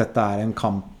utgangspunktet at dette en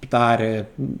kamp der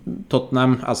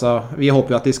Tottenham, altså vi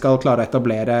håper jo at de skal klare å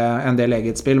etablere en del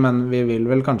eget spill, men vi vil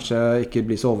vel kanskje ikke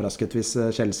bli så overrasket hvis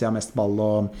Chelsea har mest ball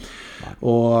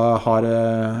og har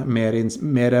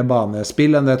mer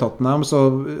banespill enn det Tottenham, så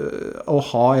å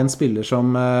ha en spiller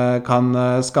som kan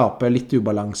skape litt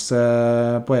ubalanse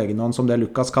på egen hånd som det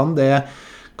Lucas kan, det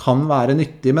kan være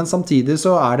nyttig, men samtidig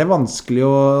så det vanskelig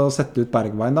å sette ut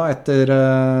Bergwijn da,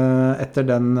 etter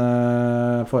den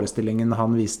forestillingen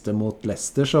han viste mot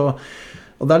Leicester,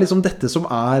 og det liksom dette som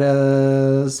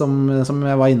som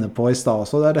jeg var inne på i stad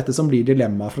også, det dette som blir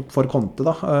dilemma for Conte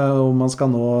da, om man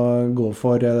skal nå gå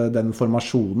for den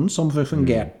formasjonen som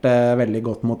fungerte veldig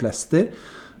godt mot Leicester,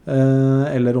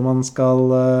 eller om man skal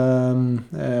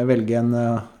velge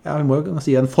vi må jo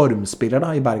si en formspiller da,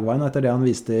 i Bergwijn etter det han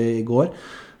viste i går.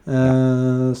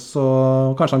 Så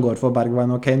kanskje han går for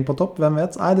Bergwijn og Kane på topp, hvem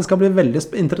vet? Nei, det skal bli veldig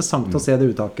interessant å se det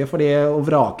uttaket, fordi å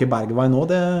vrake Bergwijn nå,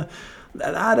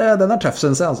 den tøff,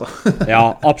 synes jeg altså.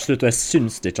 Ja, absolutt, og jeg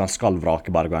synes ikke han skal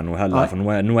vrake Bergwijn nå heller, for nå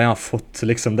har han fått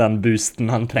liksom den boosten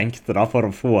han trengte da, for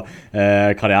å få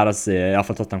karriere sin, i hvert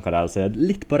fall Tottenham-karriere sin,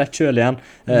 litt på rett kjøl igjen,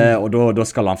 og da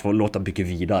skal han få lov til å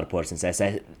bygge videre på det, synes jeg. Så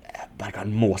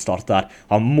Bergwijn må starte her.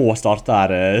 Han må starte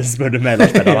her, spør du meg,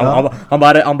 Lars Peder.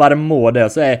 Han bare må det,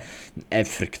 og så jeg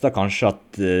frykter kanskje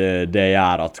at det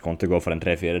gjør at Conte går for en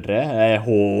 3-4-3. Jeg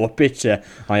håper ikke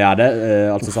han gjør det,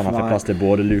 altså sånn han får plass til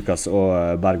både Lucas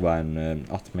og Bergwijn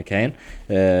at med Kane.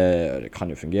 Det kan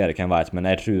jo fungere, hvem vet, men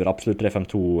jeg tror absolutt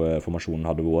 3-5-2-formasjonen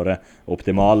hadde vært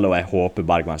optimal, og jeg håper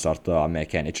Bergwijn starter med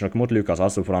Kane. Ikke noe mot Lucas,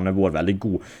 altså, for han har vært veldig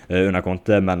god under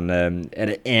Conte, men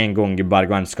det en gang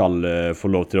Bergwijn skal få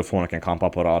lov til å få noen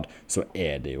kamper på rad, så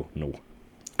det jo nå.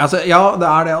 Altså, ja, det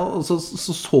det, og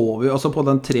så vi også på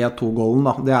den 3-2-gålen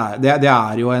da, det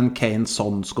jo en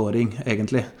Kane-Son-scoring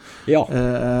egentlig. Ja.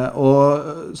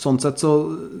 Og sånn sett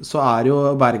så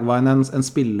jo Bergwijn en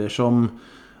spiller som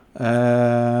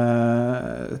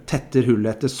tetter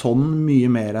hullet etter Son mye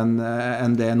mer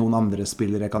enn det noen andre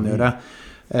spillere kan gjøre.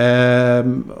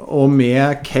 Og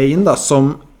med Kane da,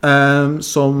 som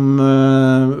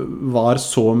var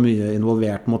så mye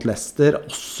involvert mot Leicester,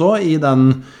 også i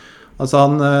den. Altså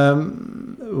han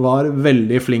var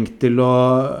veldig flink til å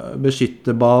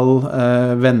beskytte ball,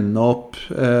 vende opp,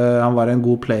 han var en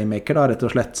god playmaker da, rett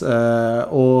og slett,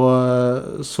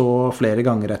 og så flere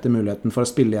ganger etter muligheten for å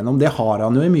spille gjennom. Det har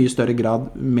han jo i mye større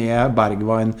grad med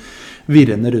Bergwijn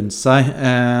virrende rundt seg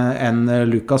enn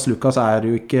Lucas. Lucas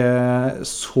jo ikke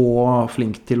så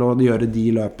flink til å gjøre de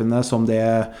løpene som det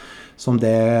sånn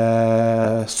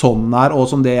og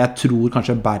som det jeg tror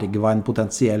kanskje Bergwijn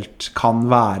potensielt kan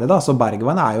være da. Så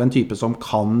Bergwijn jo en type som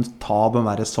kan ta den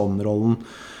der sånn-rollen,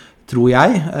 tror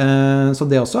jeg. Så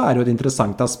det også jo et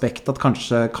interessant aspekt at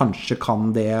kanskje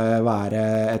kan det være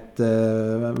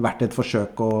vært et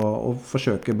forsøk å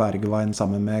forsøke Bergwijn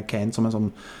sammen med Kane som en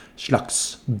sånn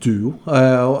slags duo.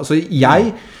 Så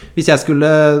hvis jeg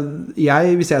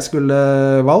skulle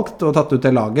valgt og tatt ut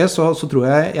det laget, så tror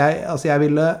jeg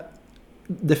ville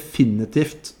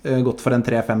definitivt gått for en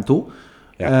 3-5-2.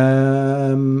 Ja.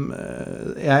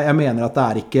 Jeg mener at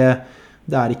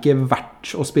det ikke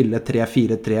verdt å spille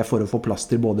 3-4-3 for å få plass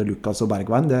til både Lucas og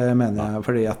Bergwijn. Det mener jeg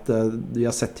fordi at vi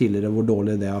har sett tidligere hvor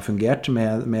dårlig det har fungert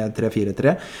med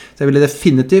 3-4-3. Så jeg ville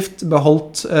definitivt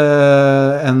beholdt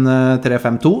en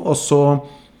 3-5-2, og så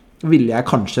ville jeg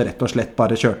kanskje rett og slett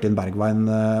bare kjørt inn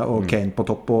Bergwijn og Kane på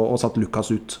topp og satt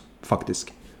Lucas ut,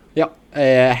 faktisk. Ja,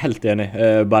 Jeg er helt enig.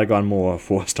 Bergwijn må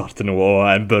få starte nå, og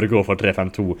en bør gå for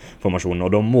 3-5-2-formasjonen,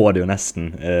 og da må det jo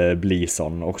nesten bli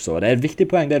sånn også. Det er et viktig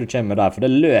poeng det du kommer med der, for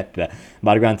det løpet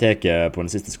Bergwijn teker på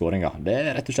den siste skåringen, det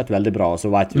er rett og slett veldig bra, og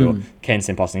så vet vi jo Kane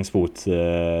sin passningsfot,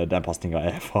 den passningen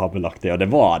er fabelaktig, og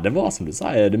det var som du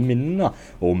sier, det minner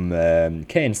om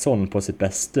Kane sånn på sitt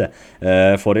beste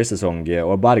forrige sesong,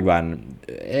 og Bergwijn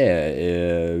er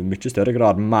i mye større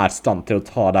grad mer stand til å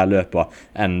ta de løpene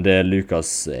enn det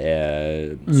Lucas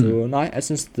er. Så nei, jeg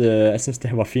synes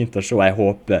det var fint å se. Jeg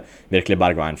håper virkelig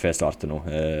Bergwijn får starte nå.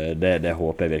 Det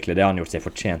håper jeg virkelig. Det har han gjort seg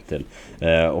fortjent til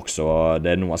også.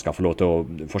 Det er nå han skal få lov til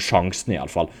å få sjansen i alle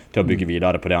fall til å bygge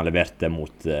videre på det han leverte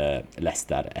mot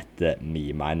Leicester etter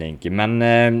min mening. Men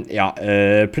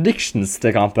predictions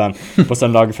til kampen på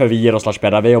søndag før vi gir oss, Lars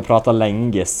Peder. Vi har jo pratet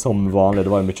lenge som vanlig.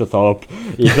 Det var jo mye å ta opp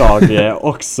i dag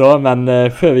også, men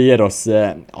før vi gir oss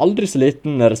aldri så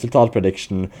liten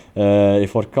resultatprediction i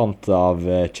forkant av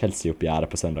Chelsea-oppgjøret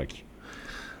på søndag.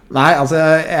 Nei, altså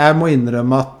jeg må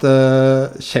innrømme at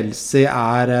Chelsea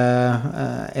er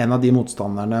en av de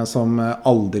motstanderne som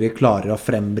aldri klarer å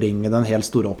frembringe den helt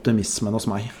store optimismen hos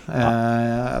meg.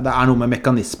 Det er noe med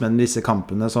mekanismen i disse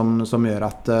kampene som gjør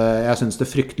at jeg synes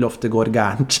det fryktelig ofte går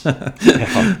gærent.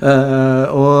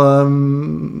 Og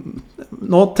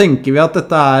nå tenker vi at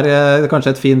dette er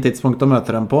kanskje et fint tidspunkt å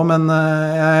møte dem på, men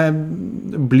jeg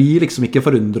blir liksom ikke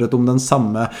forundret om den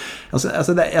samme.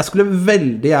 Jeg skulle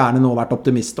veldig gjerne nå vært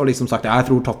optimist og liksom sagt, jeg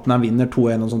tror Tottenham vinner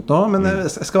 2-1 og sånt nå, men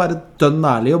jeg skal være dønn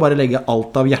ærlig og bare legge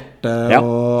alt av hjertet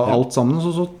og alt sammen,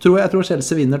 så tror jeg tror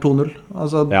Chelsea vinner 2-0.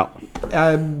 Altså,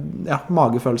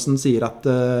 magefølelsen sier at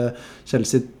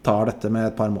Chelsea tar dette med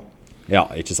et par mål. Ja,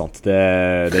 ikke sant. Det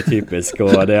er typisk,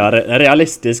 og det er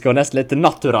realistisk, og nesten litt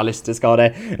naturalistisk av det,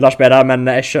 Lars Peder, men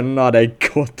jeg skjønner det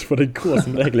godt, for det går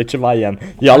som regel ikke veien.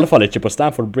 I alle fall ikke på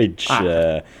Stamford Bridge,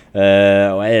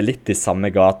 og jeg er litt i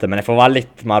samme gate, men jeg får være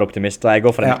litt mer optimist, og jeg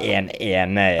går for en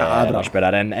 1-1, Lars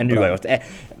Peder, en uavgjort.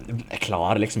 Jeg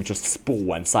klarer liksom ikke å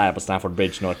spå en seier på Stamford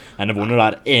Bridge når en har vunnet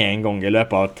der en gang i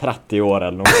løpet av 30 år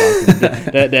eller noe sånt.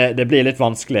 Det blir litt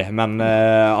vanskelig, men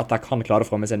at jeg kan klare å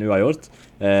få med seg en uavgjort,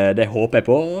 det håper jeg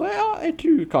på. Ja, jeg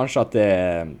tror kanskje at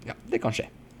det kan skje.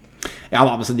 Ja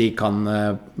da, altså de kan,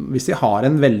 hvis de har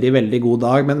en veldig, veldig god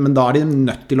dag, men da er de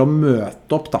nødt til å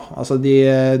møte opp da. Altså de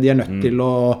er nødt til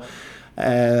å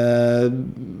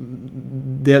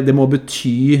det må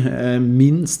bety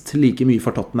minst like mye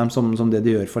for Tottenham som det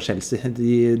de gjør for Chelsea.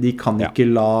 De kan ikke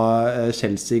la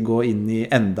Chelsea gå inn i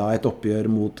enda et oppgjør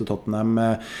mot Tottenham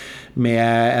med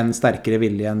en sterkere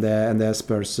vilje enn det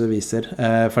Spurs viser,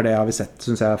 for det har vi sett,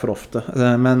 synes jeg, for ofte.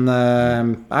 Men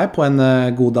på en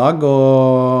god dag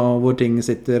og hvor ting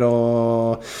sitter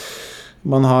og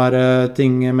man har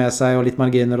ting med seg og litt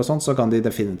marginer og sånt, så kan de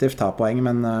definitivt ta poeng,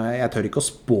 men jeg tør ikke å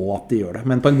spå at de gjør det.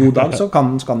 Men på en god dag så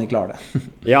kan de klare det.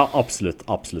 Ja, absolutt,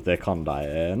 det kan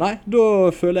de. Nei, da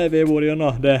føler jeg vi har vært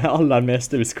gjennom det aller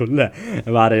meste vi skulle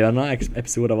være gjennom.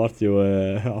 Episoden ble jo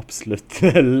absolutt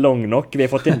lang nok. Vi har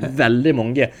fått inn veldig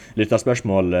mange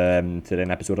lytterspørsmål til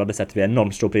denne episoden. Det setter vi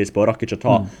enormt stor pris på. Rakk ikke å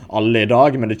ta alle i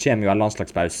dag, men det kommer jo en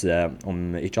landslagspause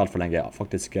om ikke alt for lenge,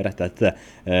 faktisk rett etter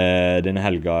denne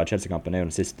helga. Chelsea-kampen er jo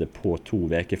den siste på 2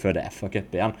 uker før det FA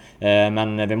Cup igjen.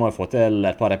 Men vi må jo få til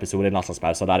et par episoder i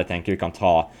landslagspausen, der jeg tenker vi kan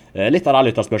ta litt av de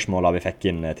lytterspørsmålene vi fikk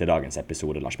inn til dagens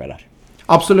episode, Lars Peder.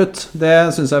 Absolutt,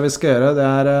 det synes jeg vi skal gjøre. Det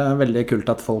er veldig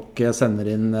kult at folk sender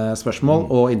inn spørsmål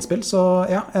og innspill, så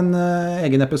ja, en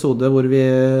egen episode hvor vi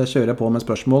kjører på med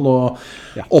spørsmål og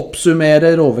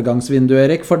oppsummerer overgangsvinduet,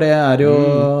 Erik, for det er jo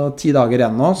 10 dager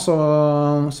igjen nå,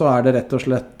 så er det rett og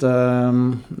slett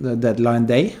deadline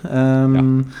day.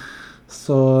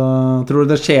 Så tror du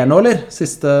det skjer noe, eller?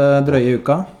 Siste drøye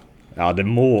uka? Ja, det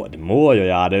må jo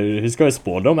gjøre det. Husker jo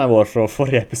spådommen vår fra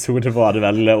forrige episode var det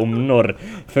vel om når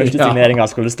første turneringen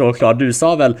skulle stå klar. Du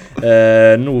sa vel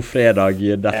nå fredag,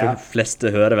 derfor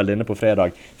fleste hører vel inne på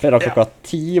fredag. Fredag klokka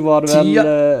 10 var det vel.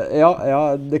 Ja,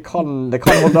 det kan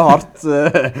holde hardt,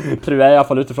 tror jeg i hvert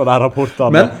fall utifrån de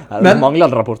rapportene. Men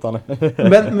mangler rapportene.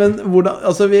 men hvordan,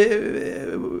 altså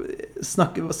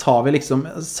sa vi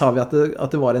at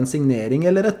det var en signering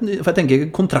eller for jeg tenker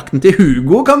kontrakten til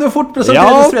Hugo kan jo fort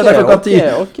presenteres fredag klokka 10.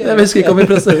 Jeg husker ikke om vi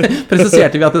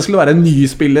presiserte vi at det skulle være en ny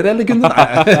spiller eller kunne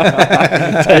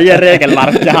det er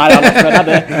regelverket her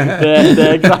det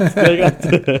er greit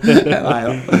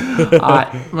Nei,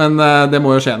 men det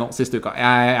må jo skje nå siste uka.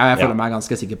 Jeg føler meg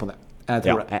ganske sikker på det. Jeg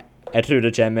tror det. Jeg tror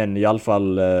det kommer inn i alle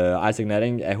fall en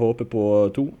signering. Jeg håper på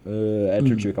 2. Jeg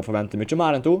tror ikke vi kan forvente mye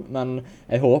mer enn 2, men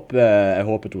jeg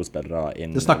håper 2 spillere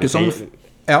inn. Det snakkes om...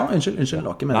 Ja, unnskyld, det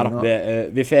var ikke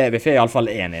meningen. Vi får i alle fall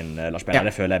 1 inn, Lars Peder.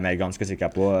 Det føler jeg meg ganske sikker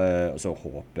på, så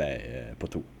håper jeg på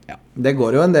 2. Ja. Det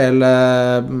går jo en del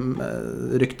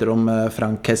rykter om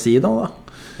Frank Kessie da.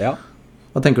 Ja.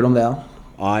 Hva tenker du om det da?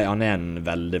 Nei, han en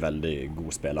veldig, veldig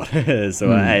god spiller. Så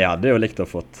jeg hadde jo likt å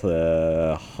fått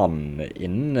han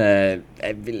inn.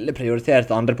 Jeg ville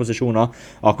prioritert andre posisjoner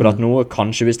akkurat nå.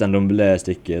 Kanskje hvis en Dumble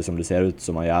stikker som det ser ut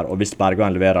som han gjør, og hvis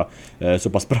Bergwijn leverer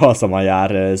såpass bra som han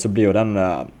gjør, så blir jo den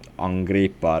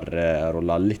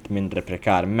angriperrollen litt mindre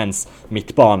prekær, mens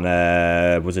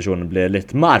midtbaneposisjonen blir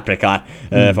litt mer prekær,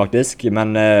 faktisk.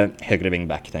 Men høyre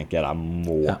wingback tenker jeg de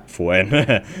må få inn.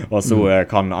 Og så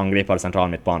kan angriper sentral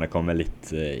midtbane komme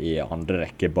litt i andre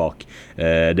rekke bak.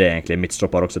 Det egentlig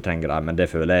midtstopper også trenger det, men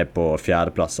det føler jeg på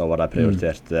 4. plass over de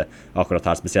prioriterte akkurat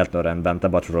her, spesielt når en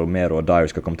venter på at Romero og Dyer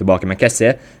skal komme tilbake. Men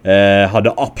Kessie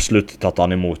hadde absolutt tatt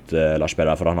han imot Lars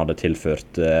Peder, for han hadde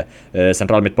tilført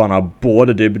sentral midtbane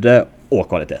både dybde og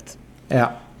kvalitet. Ja,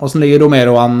 hvordan ligger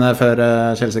Romero an før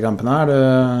Chelsea-kampene?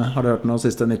 Har du hørt noe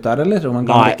siste nytt der, eller? Om han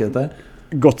kan rekke dette?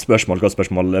 Godt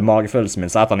spørsmål. Magefølelsen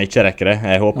min sier at han ikke rekker det.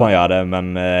 Jeg håper han gjør det, men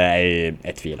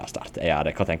jeg tviler sterkt. Jeg gjør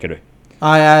det. Hva tenker du?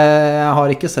 Nei, jeg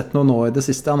har ikke sett noe nå i det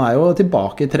siste. Han jo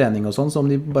tilbake i trening og sånn, så om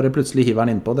de bare plutselig hiver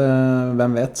han innpå,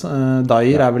 hvem vet.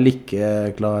 Dyer vel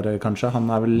ikke klar, kanskje.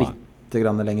 Han vel litt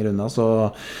grann lenger unna, så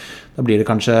da blir det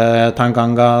kanskje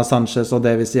Tanganga, Sanchez og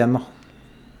Davis igjen da.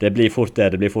 Det blir fort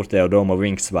det, og da må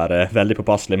Winks være veldig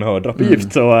påpasselig med å dra på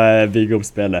gift og bygge opp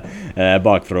spillet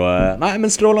bakfra. Nei,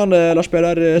 men strålende, Lars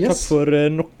Peder. Takk for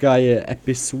nok en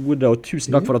episode, og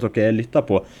tusen takk for at dere lytter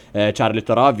på, kjære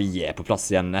lyttere. Vi på plass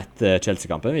igjen etter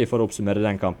Chelsea-kampen. Vi får oppsummere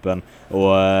den kampen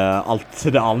og alt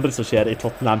det andre som skjer i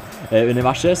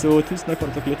Tottenham-universet. Så tusen takk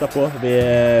for at dere lytter på. Vi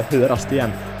høres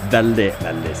igjen veldig,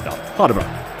 veldig snart. Ha det bra.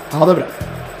 Ha det bra.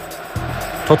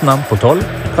 Tottenham på 12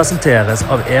 presenteres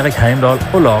av Erik Heimdal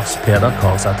og Lars Peder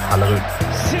Karseth Hellerud.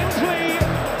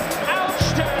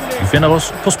 Du finner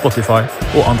oss på Spotify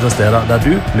og andre steder der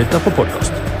du lytter på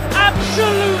podcast.